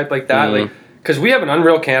something type like that, because we have an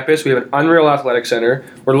unreal campus, we have an unreal athletic center.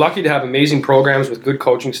 We're lucky to have amazing programs with good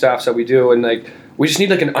coaching staffs that we do, and like we just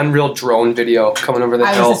need like an unreal drone video coming over the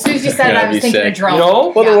hill. As soon as you said it, I was thinking sick. of drone. You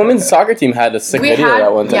know? Well, the women's soccer team had a sick video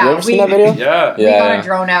that one time. yeah, you ever seen that video? Yeah. We got a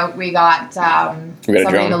drone out. We got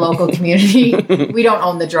somebody in the local community. We don't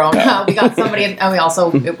own the drone. We got somebody, and we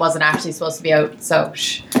also, it wasn't actually supposed to be out, so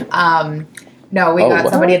shh. No, we got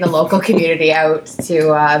somebody in the local community out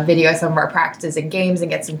to video some of our practices and games and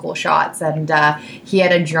get some cool shots. And he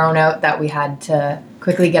had a drone out that we had to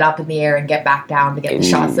quickly get up in the air and get back down to get the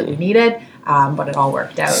shots that we needed. But it all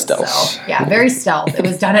worked out. Stealth. So, yeah, very stealth. It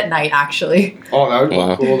was done at night, actually. Oh, that would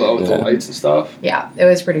be cool though, with the lights and stuff. Yeah, it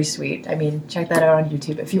was pretty sweet. I mean, check that out on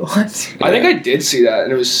YouTube if you want. I think I did see that,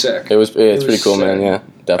 and it was sick. It's pretty cool, sick. man. Yeah,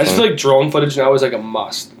 definitely. I just feel like drone footage now is like a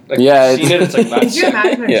must. Like, Yeah, seen it. It's like that's Could you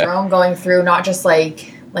imagine a drone going through not just like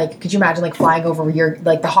could you imagine like flying over your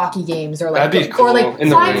like the hockey games or like That'd be cool. or like In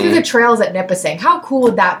the flying rain. through the trails at Nipissing? How cool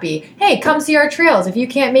would that be? Hey, come see our trails. If you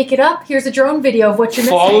can't make it up, here's a drone video of what you're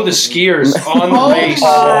follow the missing. skiers on the race.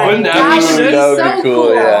 my Wouldn't that God, be sick? That would be so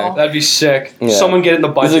cool, yeah. That'd be sick. Yeah. Someone get in the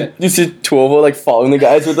budget. You see Tuovo like following the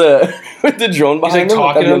guys with the with the drone He's, behind like,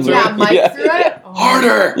 talking them. to them. Yeah, Mike threw it. Oh,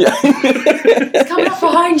 Harder. Yeah. it's coming up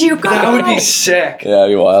behind you. Go. That would be sick. Yeah,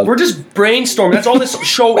 it'd be wild. We're just brainstorming. That's all this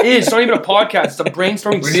show is. It's not even a podcast. It's a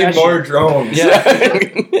brainstorming We session. need more drones. Yeah.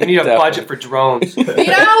 We need a budget for drones. You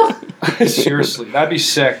know? Seriously, that'd be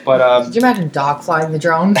sick. But Could you imagine Doc flying the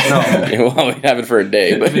drone? no. Well, we have it for a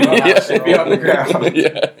day, but It'd be on the ground.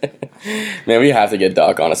 yeah. Man, we have to get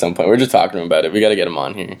Doc on at some point. We're just talking about it. We got to get him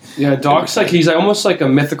on here. Yeah, Doc's like he's almost like a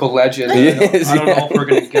mythical legend. He I don't, is, I don't know yeah. if we're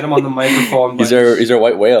gonna get him on the microphone. But He's our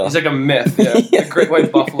white whale. he's like a myth. Yeah, a great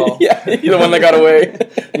white buffalo. Yeah, you're the one that got away.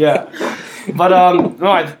 Yeah, but no,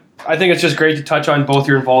 I think it's just great to touch on both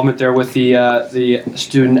your involvement there with the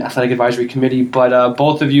student athletic advisory committee. But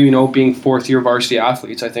both of you, being fourth year varsity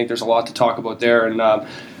athletes, I think there's a lot to talk about there. And I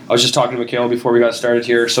was just talking to Mykaela before we got started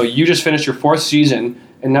here. So you just finished your fourth season.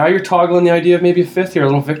 And now you're toggling the idea of maybe a fifth year, a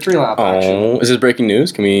little victory lap action. Oh, is this breaking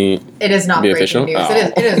news? Can we? It is not Be breaking official? news.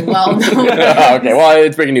 Oh. It is well known. Okay, well,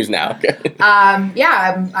 it's breaking news now. Okay.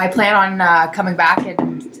 I plan on coming back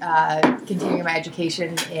and continuing my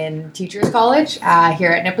education in Teachers College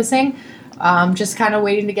here at Nipissing. Just kind of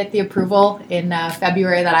waiting to get the approval in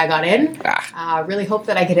February that I got in. Really hope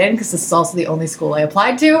that I get in because this is also the only school I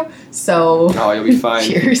applied to. So, Oh, you'll be fine.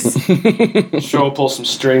 cheers. Sure, we'll pull some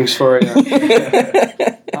strings for you.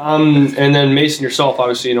 And then Mason yourself,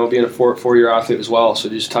 obviously, being a four-year athlete as well. So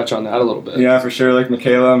just touch on that a little bit. Yeah, for sure. Like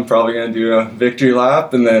Mykaela, I'm probably going to do a victory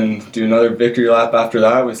lap and then do another victory lap after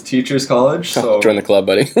that with Teachers College. So Join the club,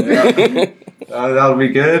 buddy. Yeah. That'll be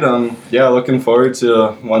good. Looking forward to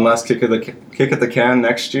one last kick at the can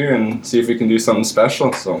next year and see if we can do something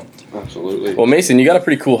special. So Absolutely. Well, Mason, you got a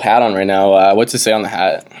pretty cool hat on right now. What's it say on the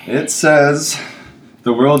hat? it says,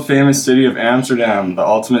 "The world famous city of Amsterdam, the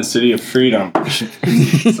ultimate city of freedom."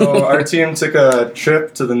 So our team took a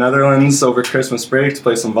trip to the Netherlands over Christmas break to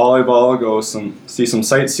play some volleyball, see some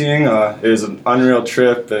sightseeing. It was an unreal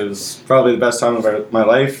trip. It was probably the best time of my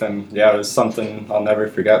life, and yeah, it was something I'll never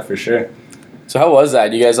forget for sure. So how was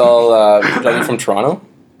that? You guys all driving from Toronto?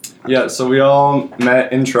 Yeah, so we all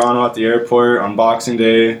met in Toronto at the airport on Boxing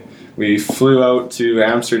Day. We flew out to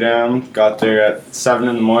Amsterdam, got there at 7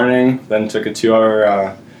 in the morning, then took a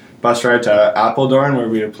 2-hour bus ride to Apeldoorn where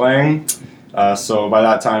we were playing. So by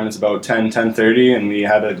that time it's about 10:30, and we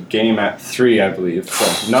had a game at 3, I believe.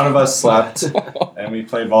 So none of us slept, and we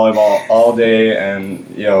played volleyball all day, and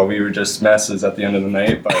we were just messes at the end of the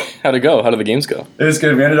night. But How'd it go? How did the games go? it was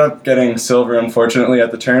good. We ended up getting silver, unfortunately,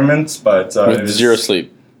 at the tournament, but it With was zero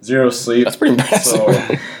sleep. Zero sleep. That's pretty impressive. So,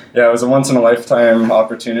 yeah, it was a once-in-a-lifetime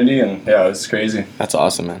opportunity, and yeah, it was crazy. That's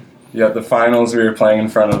awesome, man. Yeah, the finals, we were playing in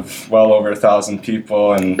front of well over 1,000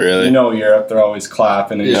 people, and Really? Europe, they're always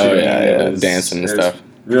clapping and cheering. It was- dancing and it was stuff.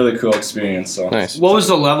 Really cool experience. So Nice. What was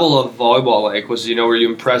the level of volleyball like? Were you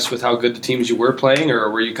impressed with how good the teams you were playing, or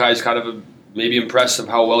were you guys kind of maybe impressed of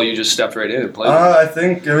how well you just stepped right in and played? I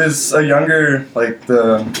think it was a younger,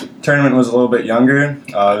 the tournament was a little bit younger.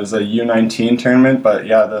 It was a U19 tournament, but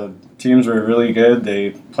yeah, the teams were really good. They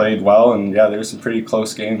played well, and yeah, there were some pretty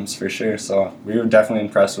close games for sure. So we were definitely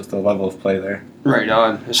impressed with the level of play there. Right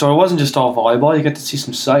on. So it wasn't just all volleyball. You got to see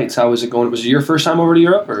some sights. How was it going? Was it your first time over to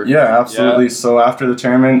Europe? Or? Yeah, absolutely. Yeah. So after the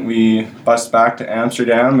tournament, we bussed back to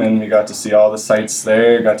Amsterdam, and we got to see all the sights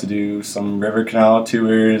there. Got to do some river canal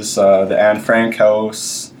tours, the Anne Frank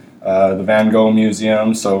House, the Van Gogh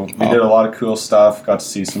Museum. So we did a lot of cool stuff. Got to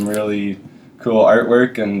see some really cool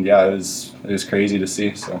artwork, and yeah, it was crazy to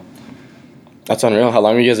see. So That's unreal. How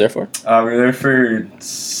long were you guys there for? We were there for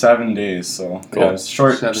 7 days, so Cool. yeah, it was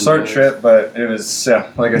short 7 days. trip, but it was,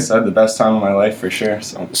 like I said, the best time of my life for sure.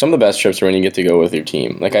 So Some of the best trips are when you get to go with your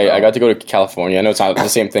team. Like I got to go to California. I know it's not the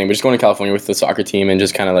same thing, but just going to California with the soccer team and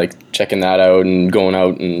just kind of like checking that out and going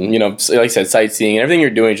out and like I said, sightseeing and everything you're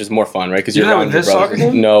doing is just more fun, right? Because You you're did that around with your this brothers.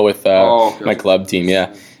 soccer team? No, with Okay. my club team,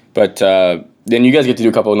 yeah. But then you guys get to do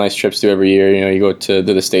a couple of nice trips too every year. You go to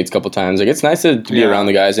the States a couple times. Like it's nice to be Yeah. around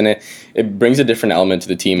the guys, and it brings a different element to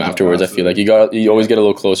the team afterwards. I feel like you always get a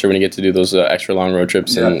little closer when you get to do those extra long road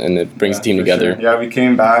trips, and it brings the team for together. sure. Yeah, we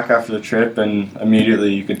came back after the trip, and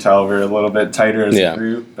immediately you could tell we're a little bit tighter as a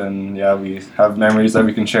group, and we have memories that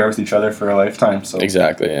we can share with each other for a lifetime. So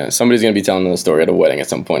Exactly. Yeah. Somebody's gonna be telling the story at a wedding at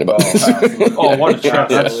some point about this. Oh, what a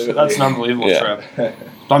trip! Yeah. That's an unbelievable Yeah. trip.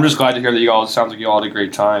 I'm just glad to hear that you all. It sounds like you all had a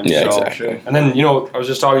great time. Yeah, so. exactly. And then I was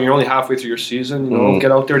just talking. You're only halfway through your season. Get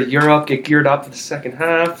out there to Europe, get geared up for the second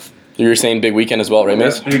half. You were saying big weekend as well, right,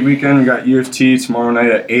 Mace? Big weekend. We got U of T tomorrow night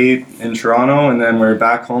at 8 in Toronto, and then we're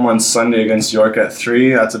back home on Sunday against York at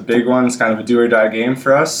 3. That's a big one. It's kind of a do or die game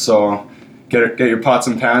for us. So get your pots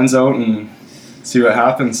and pans out and see what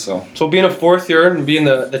happens. So being a fourth year and being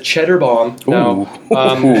the cheddar bomb now,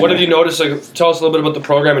 what have you noticed? Like, tell us a little bit about the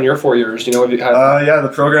program in your 4 years. Have you had? The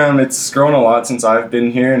program, it's grown a lot since I've been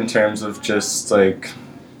here in terms of just like,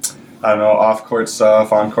 I don't know, off-court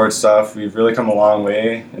stuff, on-court stuff. We've really come a long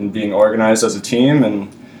way in being organized as a team, and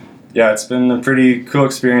yeah, it's been a pretty cool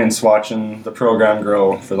experience watching the program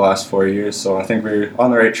grow for the last 4 years. So I think we're on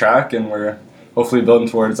the right track, and we're hopefully building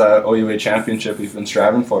towards that OUA championship we've been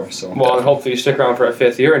striving for. So Well, and hopefully you stick around for a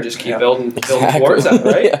fifth year and just keep building Exactly. towards that,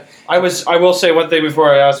 right? Yeah. I will say one thing before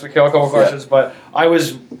I ask Mykaela a couple questions, but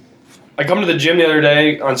I come to the gym the other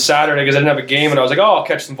day on Saturday because I didn't have a game, and I was like, I'll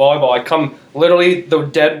catch some volleyball. I come literally the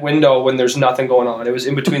dead window when there's nothing going on. It was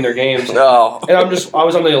in between their games. No. And I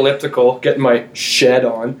was on the elliptical getting my shed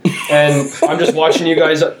on, and I'm just watching you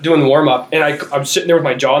guys doing the warm-up, and I'm sitting there with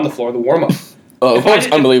my jaw on the floor, the warm-up. Oh, it's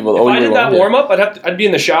unbelievable. If I did that warm up, I'd be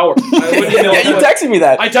in the shower. I wouldn't be able to You texted me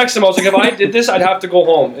that. I texted him. I was like, if I did this, I'd have to go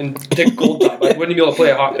home and take gold tub. I wouldn't be able to play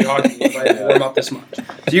a hockey game if I had to warm up this much. So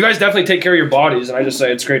you guys definitely take care of your bodies, and I just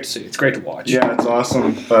say it's great to see. It's great to watch. yeah, it's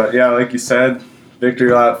awesome. But yeah, like you said,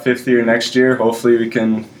 victory lap 5th year next year. Hopefully we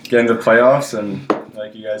can get into playoffs, and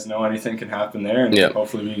like you guys know, anything can happen there, and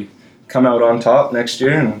hopefully we come out on top next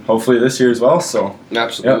year, and hopefully this year as well. So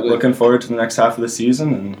Absolutely. looking forward to the next half of the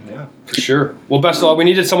season, and For sure. Well, best of all, we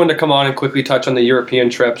needed someone to come on and quickly touch on the European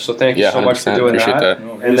trip, so thank you so much for 100%. doing Appreciate that.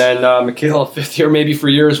 And then Mykaela, 5th year maybe for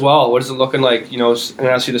you as well. What is it looking like? And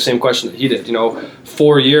I ask you the same question that he did.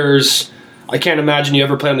 4 years. I can't imagine you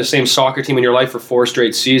ever play on the same soccer team in your life for 4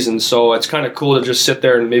 straight seasons. So it's kind of cool to just sit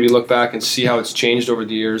there and maybe look back and see how it's changed over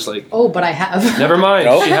the years. Like, Oh, but I have. never mind,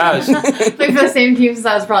 she has. Played for the same team since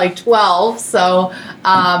I was probably 12. So,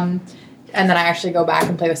 and then I actually go back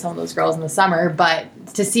and play with some of those girls in the summer. But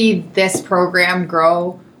to see this program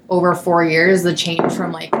grow over 4 years, the change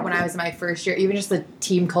from like when I was in my first year, even just the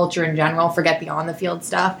team culture in general, forget the on the field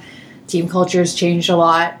stuff. Team culture has changed a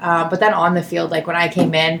lot. But then on the field, like when I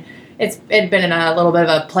came in, it'd been in a little bit of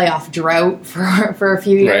a playoff drought for a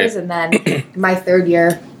few years. Right. And then my 3rd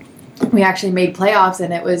year, we actually made playoffs,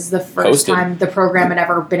 and it was the first time the program had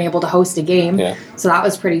ever been able to host a game. Yeah. So that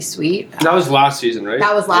was pretty sweet. That was last season, right?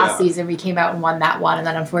 That was last season. We came out and won that one, and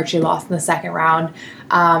then unfortunately lost in the second round.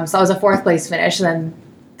 So that was a 4th place finish. And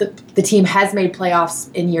then the team has made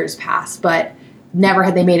playoffs in years past, but never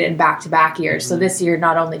had they made it in back-to-back years. So this year,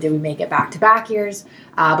 not only did we make it back-to-back years,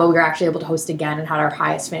 but we were actually able to host again and had our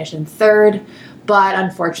highest finish in 3rd. But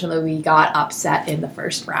unfortunately, we got upset in the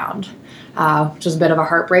first round, which was a bit of a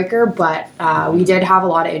heartbreaker. But we did have a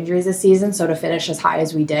lot of injuries this season, so to finish as high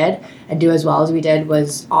as we did and do as well as we did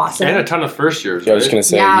was awesome. And a ton of first years, I was just going to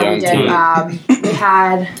say, young we did. team.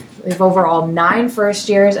 We have overall 9 first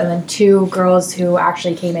years, and then 2 girls who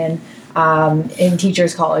actually came in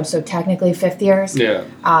teachers college, so technically 5th years. Yeah.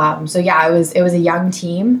 It was a young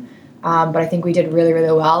team, but I think we did really,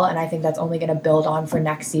 really well, and I think that's only going to build on for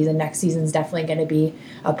next season. Next season's definitely going to be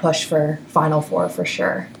a push for Final Four for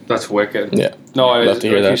sure. That's wicked. Yeah. No, Love to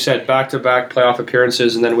hear like that. you said, back-to-back playoff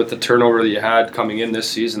appearances, and then with the turnover that you had coming in this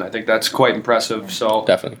season, I think that's quite impressive. So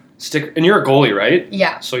Definitely. and you're a goalie, right?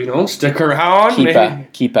 Yeah. So stick around.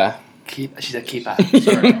 Keeper. She's a keeper.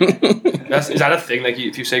 Sorry. Is that a thing? Like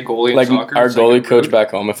if you say goalie in Like soccer, our it's goalie like coach rude?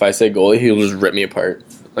 back home, if I say goalie, he'll just rip me apart.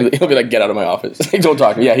 He'll be like, "Get out of my office! Like, don't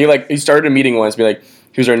talk to me." Yeah, he started a meeting once, be like,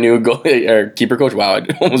 "Who's our new goalie or keeper coach?" Wow, I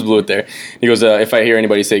almost blew it there. He goes, "If I hear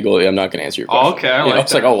anybody say goalie, I'm not going to answer your question." Oh, okay, I like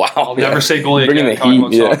It's like, oh wow, I'll never say goalie Bringing again.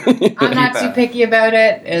 the heat. I'm not too picky about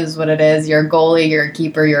it. Is what it is. You're a goalie, you're a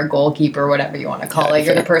keeper, you're a goalkeeper, whatever you want to call it.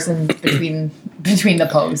 You're the person between the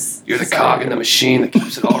posts. You're the cog in the machine that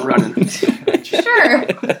keeps it all running. Sure.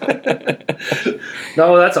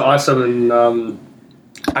 No, that's awesome, and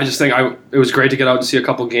I just think it was great to get out and see a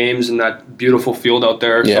couple games in that beautiful field out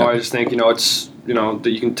there. Yeah. So I just think it's that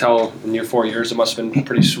you can tell in your 4 years it must have been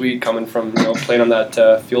pretty sweet coming from playing on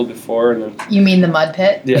that field before, and then You mean the mud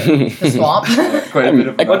pit? yeah. The swamp? Quite a bit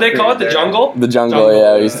of What they call it, the jungle? The jungle,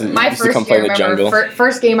 yeah. We used to, My used to come first play year, in the jungle. remember,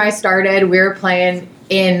 first game I started, we were playing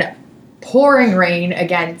in pouring rain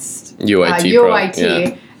against UIT,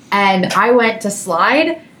 yeah. and I went to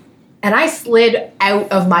slide, and I slid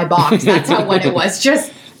out of my box. That's how wet it was.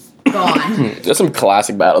 Just gone. There's some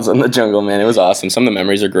classic battles in the jungle, man. It was awesome. Some of the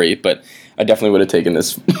memories are great, but I definitely would have taken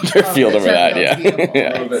this field over that. Yeah.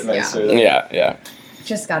 A little bit nicer. than- Yeah.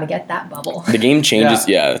 Just got to get that bubble. The game changes.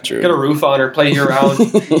 Yeah, true. Get a roof on her, play year round.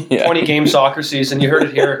 Yeah. 20-game soccer season. You heard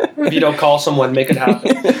it here. If you don't call someone, make it happen.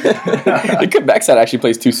 The Quebec side actually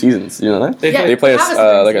plays 2 seasons. You know that? They Yeah. They play Have a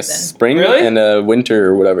spring like a season. spring Really? and a winter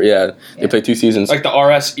or whatever. Yeah, they Yeah. play 2 seasons. Like the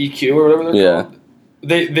RSEQ or whatever they're Yeah. called.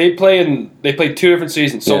 They play 2 different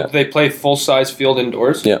seasons. So Yeah. they play full-size field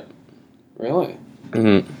indoors? Yeah. Really?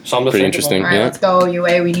 Mhm. Something to Pretty think interesting. All about. right, Yeah. let's go,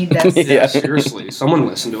 UA. We need this. Yeah, Yeah. seriously. Someone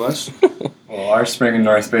listen to us. Well, our spring in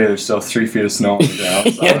North Bay, there's still 3 feet of snow on the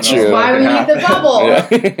ground. So I Yeah, don't know true. if Why that we can need the happen. bubble? Yeah.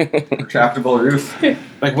 Retractable roof.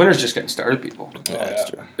 Like, winter's just getting started, people. Yeah, that's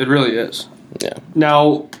true. It really is. Yeah.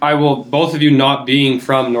 Now, both of you not being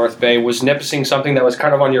from North Bay, was Nipissing something that was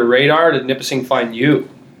kind of on your radar? Or did Nipissing find you?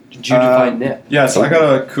 Did you find Nip? Yeah, so I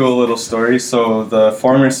got a cool little story. So the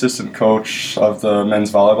former assistant coach of the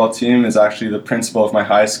men's volleyball team is actually the principal of my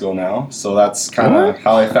high school now. So that's kind of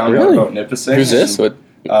how I found Really? out about Nipissing. Who's this? What?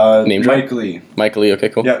 Name drop? Mike Lee. Mike Lee. Okay,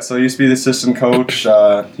 cool. Yeah, so he used to be the assistant coach.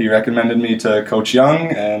 He recommended me to Coach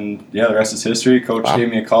Young, and yeah, the rest is history. Coach Wow. gave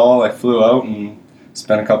me a call. I flew out and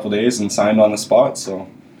spent a couple days and signed on the spot. So,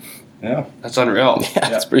 yeah. That's unreal. Yeah,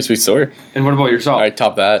 that's a pretty sweet story. And what about yourself? All right,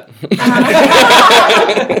 top that.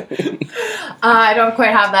 I don't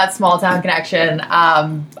quite have that small town connection.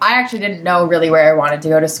 I actually didn't know really where I wanted to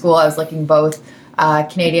go to school. I was looking both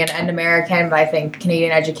Canadian and American, but I think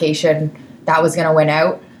Canadian education, that was going to win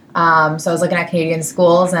out. So I was looking at Canadian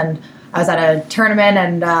schools, and I was at a tournament,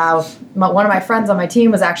 and one of my friends on my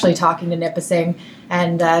team was actually talking to Nipissing,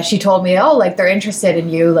 and she told me, they're interested in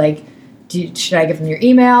you, like, should I give them your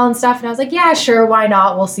email and stuff? And I was like, yeah, sure, why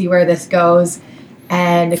not? We'll see where this goes.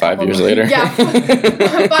 And 5 years later. Yeah,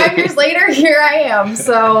 5 years later, here I am.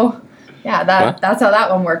 So, yeah, that's how that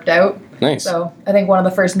one worked out. Nice. So I think one of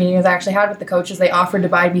the first meetings I actually had with the coaches, they offered to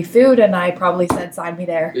buy me food, and I probably said, sign me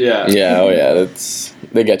there. Yeah. Yeah. Oh yeah.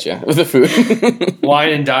 They get you with the food.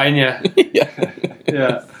 Wine and dine ya. Yeah.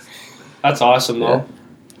 Yeah. That's awesome, though.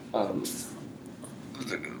 What are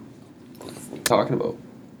you talking about?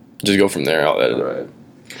 Just go from there. I'll edit it.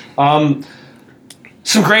 Right.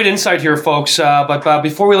 Some great insight here, folks. But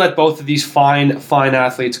before we let both of these fine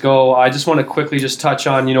athletes go, I just want to quickly just touch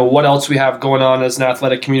on, what else we have going on as an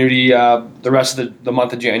athletic community the rest of the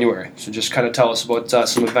month of January. So just kind of tell us about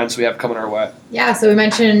some events we have coming our way. Yeah, so we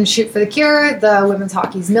mentioned Shoot for the Cure, the women's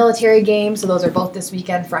hockey's military games. So those are both this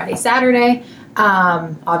weekend, Friday, Saturday.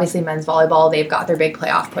 Obviously, men's volleyball, they've got their big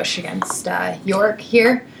playoff push against York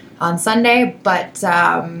here on Sunday. But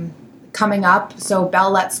coming up, so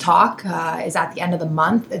Bell Let's Talk is at the end of the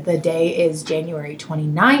month. The day is January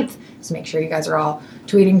 29th. So make sure you guys are all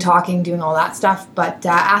tweeting, talking, doing all that stuff. But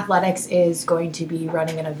athletics is going to be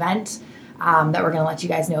running an event that we're going to let you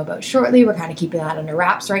guys know about shortly. We're kind of keeping that under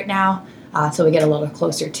wraps right now. So we get a little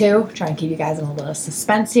closer to, try and keep you guys in a little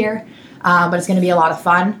suspense here. But it's going to be a lot of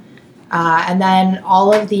fun. And then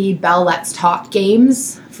all of the Bell Let's Talk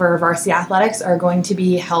games for varsity athletics are going to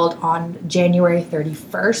be held on January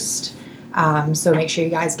 31st. So make sure you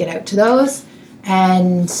guys get out to those.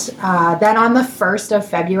 And then on the 1st of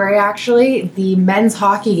February, actually, the men's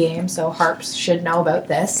hockey game, so Harps should know about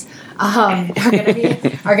this, are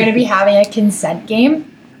going to be having a consent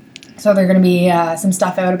game. So there's going to be some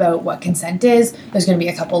stuff out about what consent is. There's going to be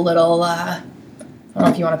a couple little, I don't know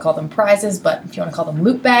if you want to call them prizes, but if you want to call them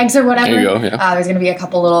loot bags or whatever. There you go, yeah. There's going to be a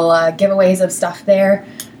couple little giveaways of stuff there.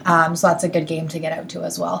 So that's a good game to get out to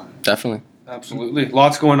as well. Definitely. Absolutely.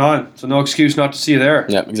 Lots going on, so no excuse not to see you there.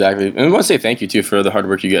 Yeah, exactly. And I want to say thank you, too, for the hard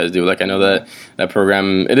work you guys do. Like, I know that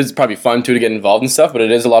program, it is probably fun, too, to get involved in stuff, but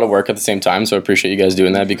it is a lot of work at the same time, so I appreciate you guys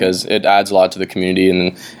doing that because it adds a lot to the community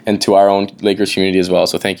and to our own Lakers community as well.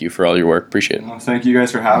 So thank you for all your work. Appreciate it. Well, thank you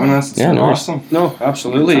guys for having us. It's been awesome. No,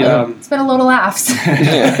 absolutely. It's been a load of laughs.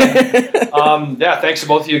 Thanks to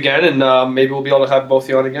both of you again, and maybe we'll be able to have both of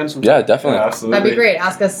you on again sometime. Yeah, definitely. Yeah, absolutely. That'd be great.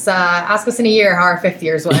 Ask us in a year how our 5th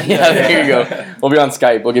years went. Yeah, there you go. We'll be on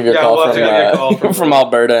Skype. We'll give you a we'll have to give you a call call from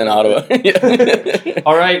Alberta and Ottawa. Yeah.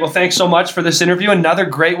 All right. Well, thanks so much for this interview. Another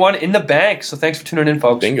great one in the bank. So thanks for tuning in,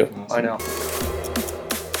 folks. Bingo. I know.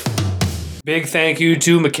 Big thank you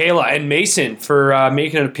to Mykaela and Mason for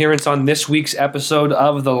making an appearance on this week's episode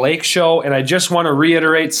of The Lake Show. And I just want to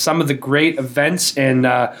reiterate some of the great events and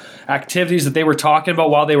activities that they were talking about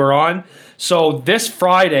while they were on. So this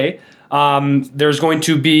Friday, there's going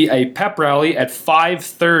to be a pep rally at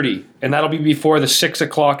 5:30, and that'll be before the 6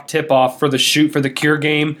 o'clock tip-off for the Shoot for the Cure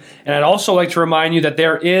game. And I'd also like to remind you that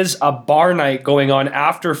there is a bar night going on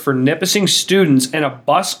after for Nipissing students and a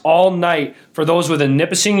bus all night for those with a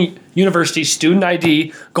Nipissing University student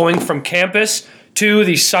ID going from campus to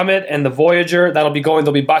the Summit and the Voyager. There'll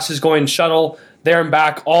be buses going shuttle there and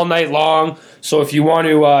back all night long. So if you want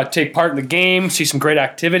to take part in the game, see some great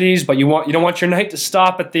activities, but you don't want your night to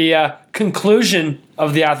stop at the conclusion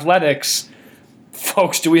of the athletics,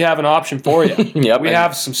 folks, do we have an option for you? Yep. We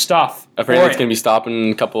have some stuff. Apparently it's going to be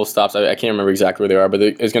stopping a couple of stops. I can't remember exactly where they are, but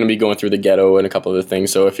it's going to be going through the ghetto and a couple of other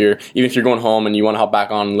things. So even if you're going home and you want to hop back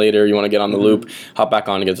on later, you want to get on the loop, hop back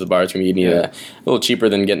on and get to the bar. It's going to be a little cheaper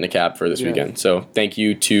than getting a cab for this weekend. So thank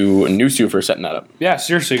you to Nusu for setting that up. Yeah,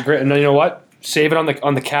 seriously, great. And you know what? Save it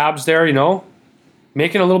on the cabs there,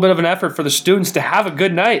 making a little bit of an effort for the students to have a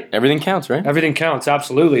good night. Everything counts, right? Everything counts,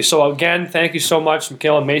 absolutely. So again, thank you so much,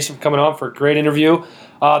 Mykaela and Mason, for coming on for a great interview.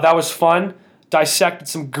 That was fun. Dissected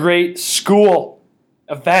some great school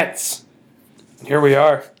events. And here we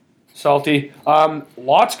are. Salty.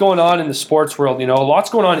 Lots going on in the sports world, lots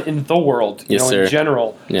going on in the world, sir. In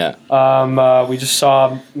general. Yeah. We just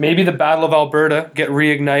saw maybe the Battle of Alberta get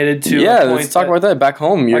reignited to let's talk about that back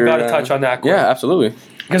home. I got to touch on that quick. Yeah, absolutely.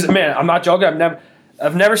 Because, man, I'm not joking.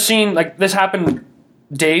 I've never seen, this happen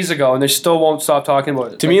days ago, and they still won't stop talking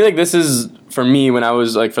about it. To me, this is, for me, when I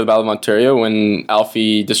was, for the Battle of Ontario, when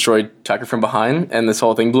Alfie destroyed Tucker from behind, and this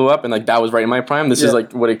whole thing blew up, and, that was right in my prime. This is,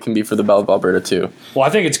 what it can be for the Battle of Alberta, too. Well, I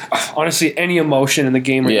think it's, honestly, any emotion in the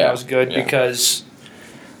game right now is good because,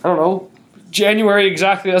 I don't know, January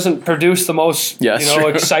exactly doesn't produce the most,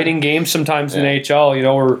 exciting games sometimes in the AHL.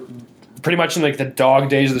 We're pretty much in, the dog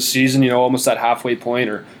days of the season, almost that halfway point,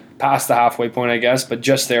 or past the halfway point, I guess, but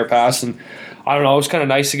just there past, and I don't know, it was kind of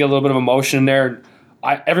nice to get a little bit of emotion in there.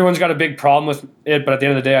 Everyone's got a big problem with it, but at the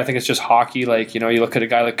end of the day, I think it's just hockey. You look at a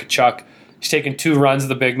guy like Tkachuk, he's taken 2 runs of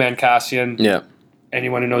the big man Kassian. Yeah.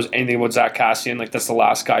 Anyone who knows anything about Zach Kassian, that's the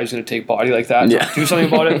last guy who's going to take body like that. Yeah. Do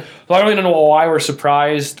something about it. So I don't really know why we're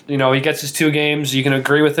surprised. He gets his 2 games. You can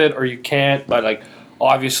agree with it or you can't, but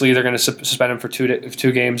obviously they're going to suspend him for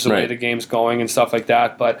 2 games the way the game's going and stuff like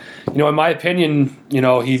that. But, in my opinion,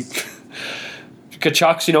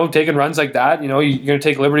 Tkachuk's, taking runs like that, you're going to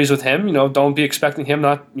take liberties with him. Don't be expecting him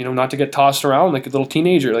not to get tossed around like a little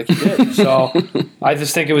teenager like he did. So I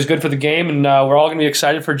just think it was good for the game, and we're all going to be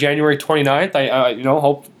excited for January 29th. I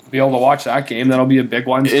hope to be able to watch that game. That'll be a big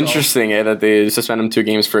one. Interesting, that they suspend him 2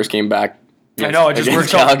 games, first game back. I know, it just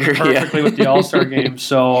works out perfectly with the All-Star game.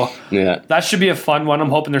 So that should be a fun one. I'm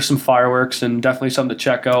hoping there's some fireworks and definitely something to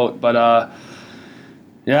check out. But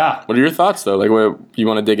yeah. What are your thoughts, though? You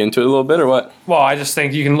want to dig into it a little bit, or what? Well, I just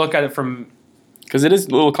think you can look at it from... Because it is a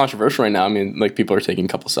little controversial right now. I mean, people are taking a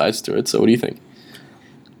couple sides to it. So what do you think?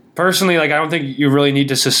 Personally, I don't think you really need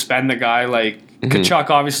to suspend the guy. Tkachuk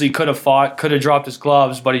obviously could have fought, could have dropped his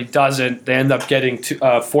gloves, but he doesn't. They end up getting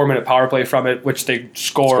 4-minute power play from it, which they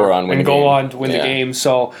score on and go on to win the game.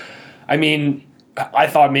 So, I mean, I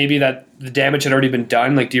thought maybe that the damage had already been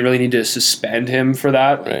done. Do you really need to suspend him for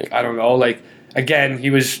that? Right. I don't know. Again, he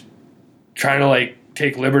was trying to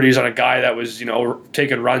take liberties on a guy that was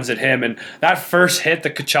taking runs at him, and that first hit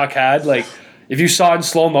that Tkachuk had, if you saw it in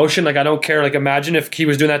slow motion, I don't care. Imagine if he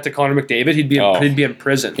was doing that to Connor McDavid, he'd be in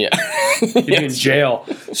prison. Yeah, he'd be in jail.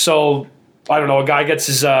 So I don't know. A guy gets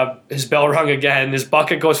his bell rung again. His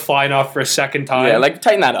bucket goes flying off for a second time. Yeah,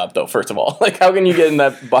 tighten that up though. First of all, how can you get in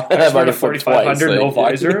that bucket for 4,500 no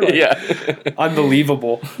visor? Yeah,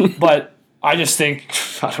 unbelievable. But I just think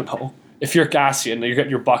I don't know. if you're gassy and you get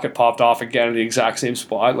your bucket popped off again in the exact same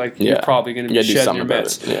spot, like you're probably going to be shedding your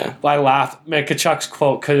mitts. Yeah. I laughed. Man, Kachuk's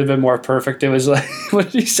quote could have been more perfect. It was like,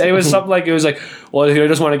 what did he say? It was something like, well, if you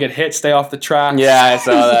just want to get hit, stay off the track. Yeah, I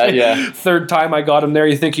saw that. Yeah. Third time I got him there,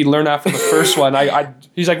 you think he'd learn after the first one.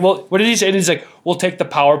 He's like, well, what did he say? And he's like, we'll take the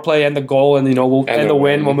power play and the goal, and we'll and the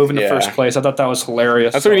win. We'll move into first place. I thought that was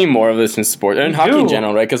hilarious. That's what we need more of this in sport and in hockey in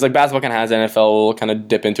general, right? Because like basketball kind of has NFL will kind of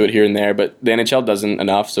dip into it here and there, but the NHL doesn't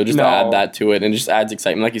enough. So just to add that to it, and it just adds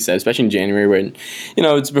excitement, like you said, especially in January, where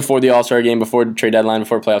it's before the All-Star game, before the trade deadline,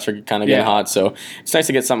 before playoffs are kind of getting hot. So it's nice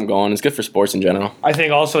to get something going. It's good for sports in general. I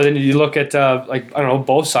think also then you look at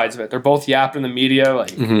both sides of it. They're both yapping in the media,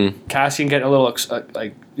 like Cassian getting a little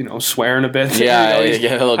swearing a bit. Yeah,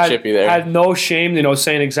 get a little chippy there. Had no shame,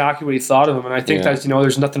 saying exactly what he thought of him, and I think that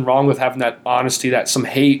there's nothing wrong with having that honesty, that some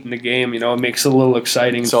hate in the game. It makes it a little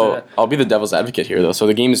exciting. So I'll be the devil's advocate here, though. So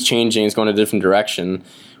the game is changing; it's going a different direction.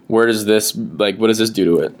 What does this do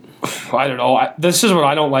to it? I don't know. This is what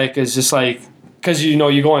I don't like. Is just like. Because,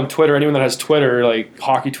 you go on Twitter, anyone that has Twitter, like,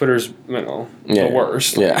 hockey Twitter's, the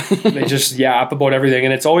worst. Yeah. They just yap about everything.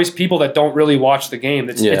 And it's always people that don't really watch the game.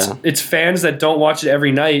 It's fans that don't watch it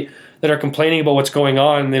every night that are complaining about what's going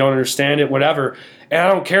on and they don't understand it, whatever. And I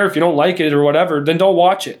don't care if you don't like it or whatever, then don't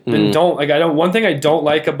watch it. Then one thing I don't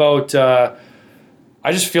like about,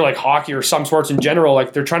 I just feel like hockey or some sports in general,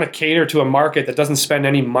 like, they're trying to cater to a market that doesn't spend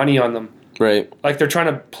any money on them. Right. Like they're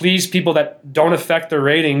trying to please people that don't affect their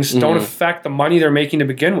ratings, don't affect the money they're making to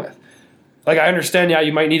begin with. Like I understand,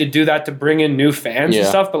 you might need to do that to bring in new fans and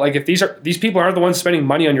stuff, but like if these people aren't the ones spending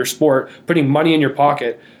money on your sport, putting money in your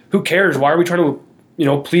pocket, who cares? Why are we trying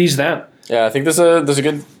to please them? Yeah, I think there's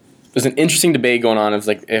an interesting debate going on. It's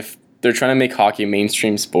like if they're trying to make hockey a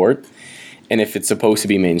mainstream sport. And if it's supposed to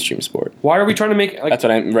be mainstream sport, why are we trying to make? That's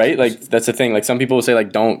what I'm right. Like that's the thing. Like some people will say,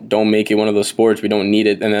 like don't make it one of those sports. We don't need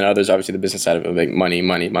it. And then others, obviously, the business side of it, like money.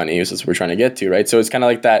 Is what we're trying to get to, right? So it's kind of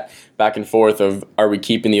like that back and forth of are we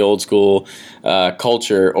keeping the old school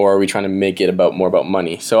culture or are we trying to make it more about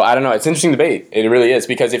money? So I don't know. It's an interesting debate. It really is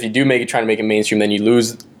because if you do trying to make it mainstream, then you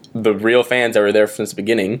lose the real fans that were there since the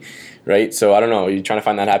beginning, right? So I don't know. You're trying to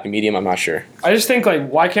find that happy medium. I'm not sure. I just think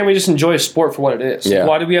why can't we just enjoy a sport for what it is? Yeah.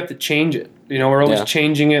 Why do we have to change it? We're always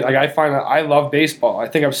changing it. Like I find that I love baseball. I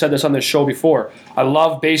think I've said this on this show before. I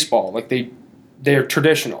love baseball. Like they're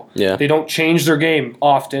traditional. Yeah. They don't change their game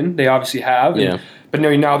often. They obviously have. Yeah. But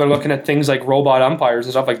now they're looking at things like robot umpires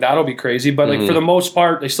and stuff like that'll be crazy. But for the most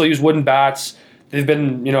part, they still use wooden bats. They've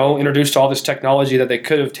been introduced to all this technology that they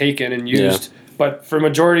could have taken and used. Yeah. But for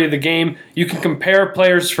majority of the game, you can compare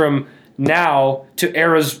players from now to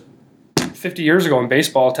eras 50 years ago in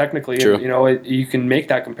baseball, technically. True. And, you can make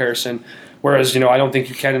that comparison. Whereas, I don't think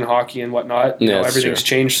you can in hockey and whatnot. Everything's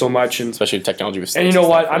changed so much. And especially technology with and you know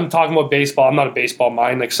what? I'm talking about baseball. I'm not a baseball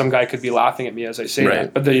mind. Like, some guy could be laughing at me as I say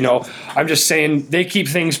that. But, I'm just saying they keep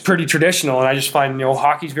things pretty traditional. And I just find,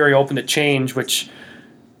 hockey's very open to change, which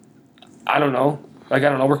I don't know. Like, I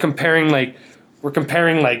don't know. We're comparing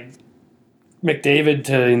McDavid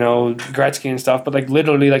to, Gretzky and stuff, but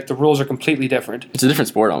literally the rules are completely different. It's a different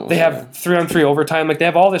sport almost. They have 3-on-3 overtime. They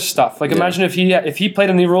have all this stuff. Imagine if he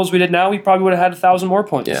played in the rules we did now, he probably would have had 1,000 more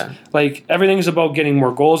points. Yeah. Everything's about getting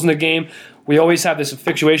more goals in the game. We always have this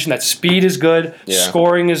fixation that speed is good,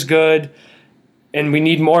 scoring is good, and we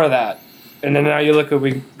need more of that. And then now you look at,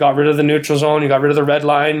 we got rid of the neutral zone, you got rid of the red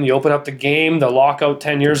line, you open up the game, the lockout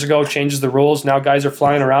 10 years ago changes the rules. Now guys are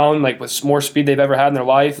flying around with more speed they've ever had in their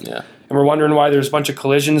life. Yeah. And we're wondering why there's a bunch of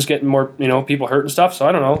collisions, getting more, people hurt and stuff. So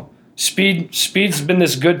I don't know. Speed's been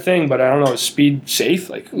this good thing, but I don't know, is speed safe?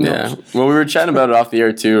 Yeah. Well, we were chatting about it off the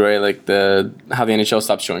air too, right? How the NHL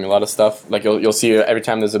stopped showing a lot of stuff. You'll see every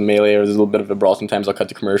time there's a melee or there's a little bit of a brawl, sometimes they'll cut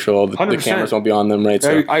the commercial. The cameras won't be on them, right?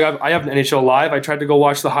 So I have an NHL Live. I tried to go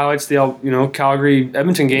watch the highlights, the Calgary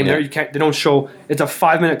Edmonton game. There, they don't show. It's a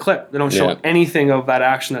 5-minute clip. They don't show anything of that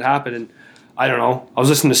action that happened. And I don't know. I was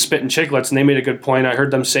listening to Spit and Chicklets, and they made a good point. I heard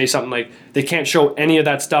them say something like they can't show any of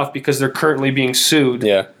that stuff because they're currently being sued.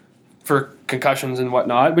 Yeah. For concussions and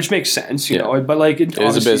whatnot, which makes sense, you know. But it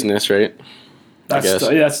is a business, right?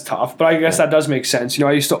 That's tough. But I guess that does make sense.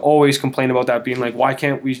 I used to always complain about that, being like, why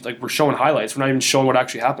can't we we're showing highlights? We're not even showing what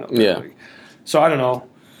actually happened. Up there. Yeah. So I don't know.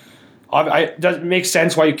 It doesn't make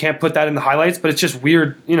sense why you can't put that in the highlights, but it's just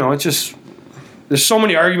weird. It's just there's so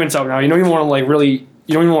many arguments out now. You don't even want to you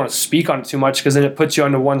don't even want to speak on it too much because then it puts you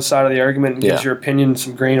onto one side of the argument and gives your opinion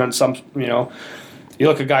some grain on some. You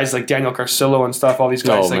look at guys like Daniel Carcillo and stuff. All these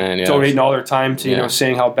guys donating all their time to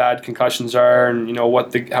saying how bad concussions are and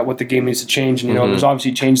what the game needs to change. And there's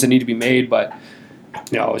obviously changes that need to be made, but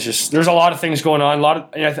it's just there's a lot of things going on.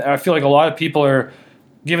 I feel like a lot of people are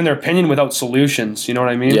giving their opinion without solutions. You know what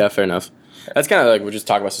I mean? Yeah, fair enough. That's kind of like we just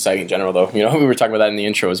talk about society in general, though. You know, we were talking about that in the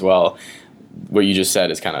intro as well. What you just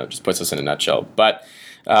said is kind of just puts us in a nutshell. But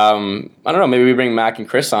I don't know. Maybe we bring Mac and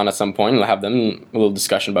Chris on at some point and we'll have them a little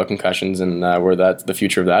discussion about concussions and where the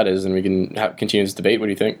future of that is, and we can continue this debate. What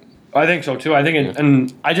do you think? I think so too. I think,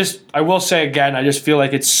 and I will say again, I just feel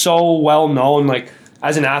like it's so well known. Like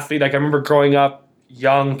as an athlete, like I remember growing up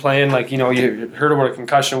young playing, like, you know, you heard of what a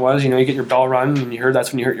concussion was. You know, you get your bell rung and you heard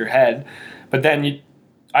that's when you hurt your head. But then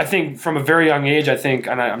I think from a very young age, I think,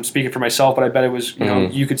 and I'm speaking for myself, but I bet it was, you know,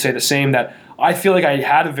 you could say the same, that I feel like I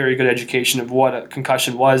had a very good education of what a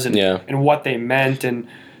concussion was and what they meant. And,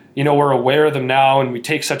 you know, we're aware of them now and we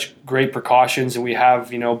take such great precautions and we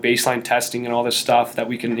have, you know, baseline testing and all this stuff that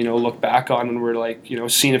we can, you know, look back on when we're like, you know,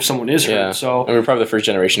 seeing if someone is hurt. So, and we're probably the first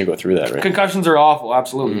generation to go through that, right? Concussions are awful,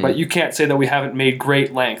 absolutely. But you can't say that we haven't made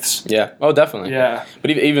great lengths. Yeah. Oh, definitely. Yeah.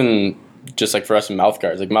 But even just like for us in mouth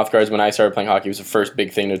guards, like mouth guards, when I started playing hockey, was the first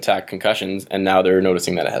big thing to attack concussions, and now they're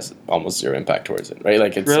noticing that it has almost zero impact towards it, right?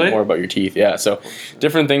 Like it's more about your teeth. Yeah. So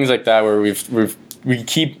different things like that where we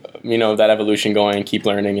keep, you know, that evolution going and keep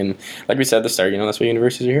learning, and like we said at the start, you know, that's what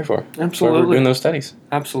universities are here for. Absolutely. That's why we're doing those studies.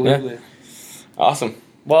 Absolutely. Yeah. Awesome.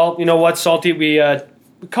 Well, you know what, Salty, we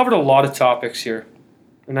covered a lot of topics here,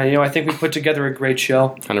 and I think we put together a great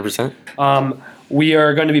show. 100%. We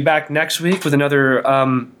are going to be back next week with another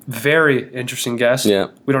very interesting guest. Yeah.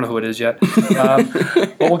 We don't know who it is yet.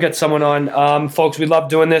 But we'll get someone on. Folks, we love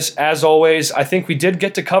doing this. As always, I think we did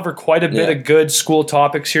get to cover quite a bit of good school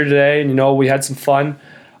topics here today. And, you know, we had some fun.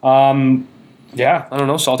 Yeah, I don't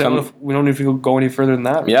know, Salty. We don't know if we go any further than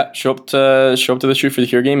that. Yeah, show up to the Shoot for the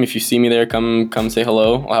Cure game. If you see me there, come say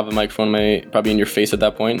hello. I'll have a microphone probably in your face at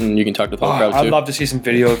that point, and you can talk to the whole crowd too. I'd love to see some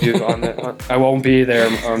video of you on it. I won't be there,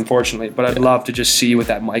 unfortunately, but I'd love to just see you with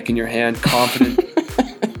that mic in your hand, confident.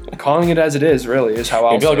 Calling it as it is, really, is how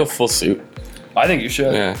Maybe I'll go full suit. I think you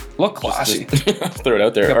should. Yeah. Look classy. Throw it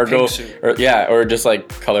out there. Like a pink suit. Or just like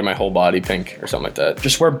color my whole body pink or something like that.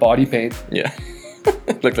 Just wear body paint. Yeah.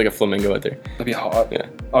 Look like a flamingo out there. That'd be hot. Yeah.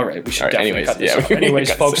 All right, we should definitely cut this off. Yeah,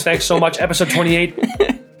 Anyways, folks, thanks so much. Episode 28.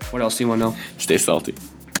 What else do you want to know? Stay salty.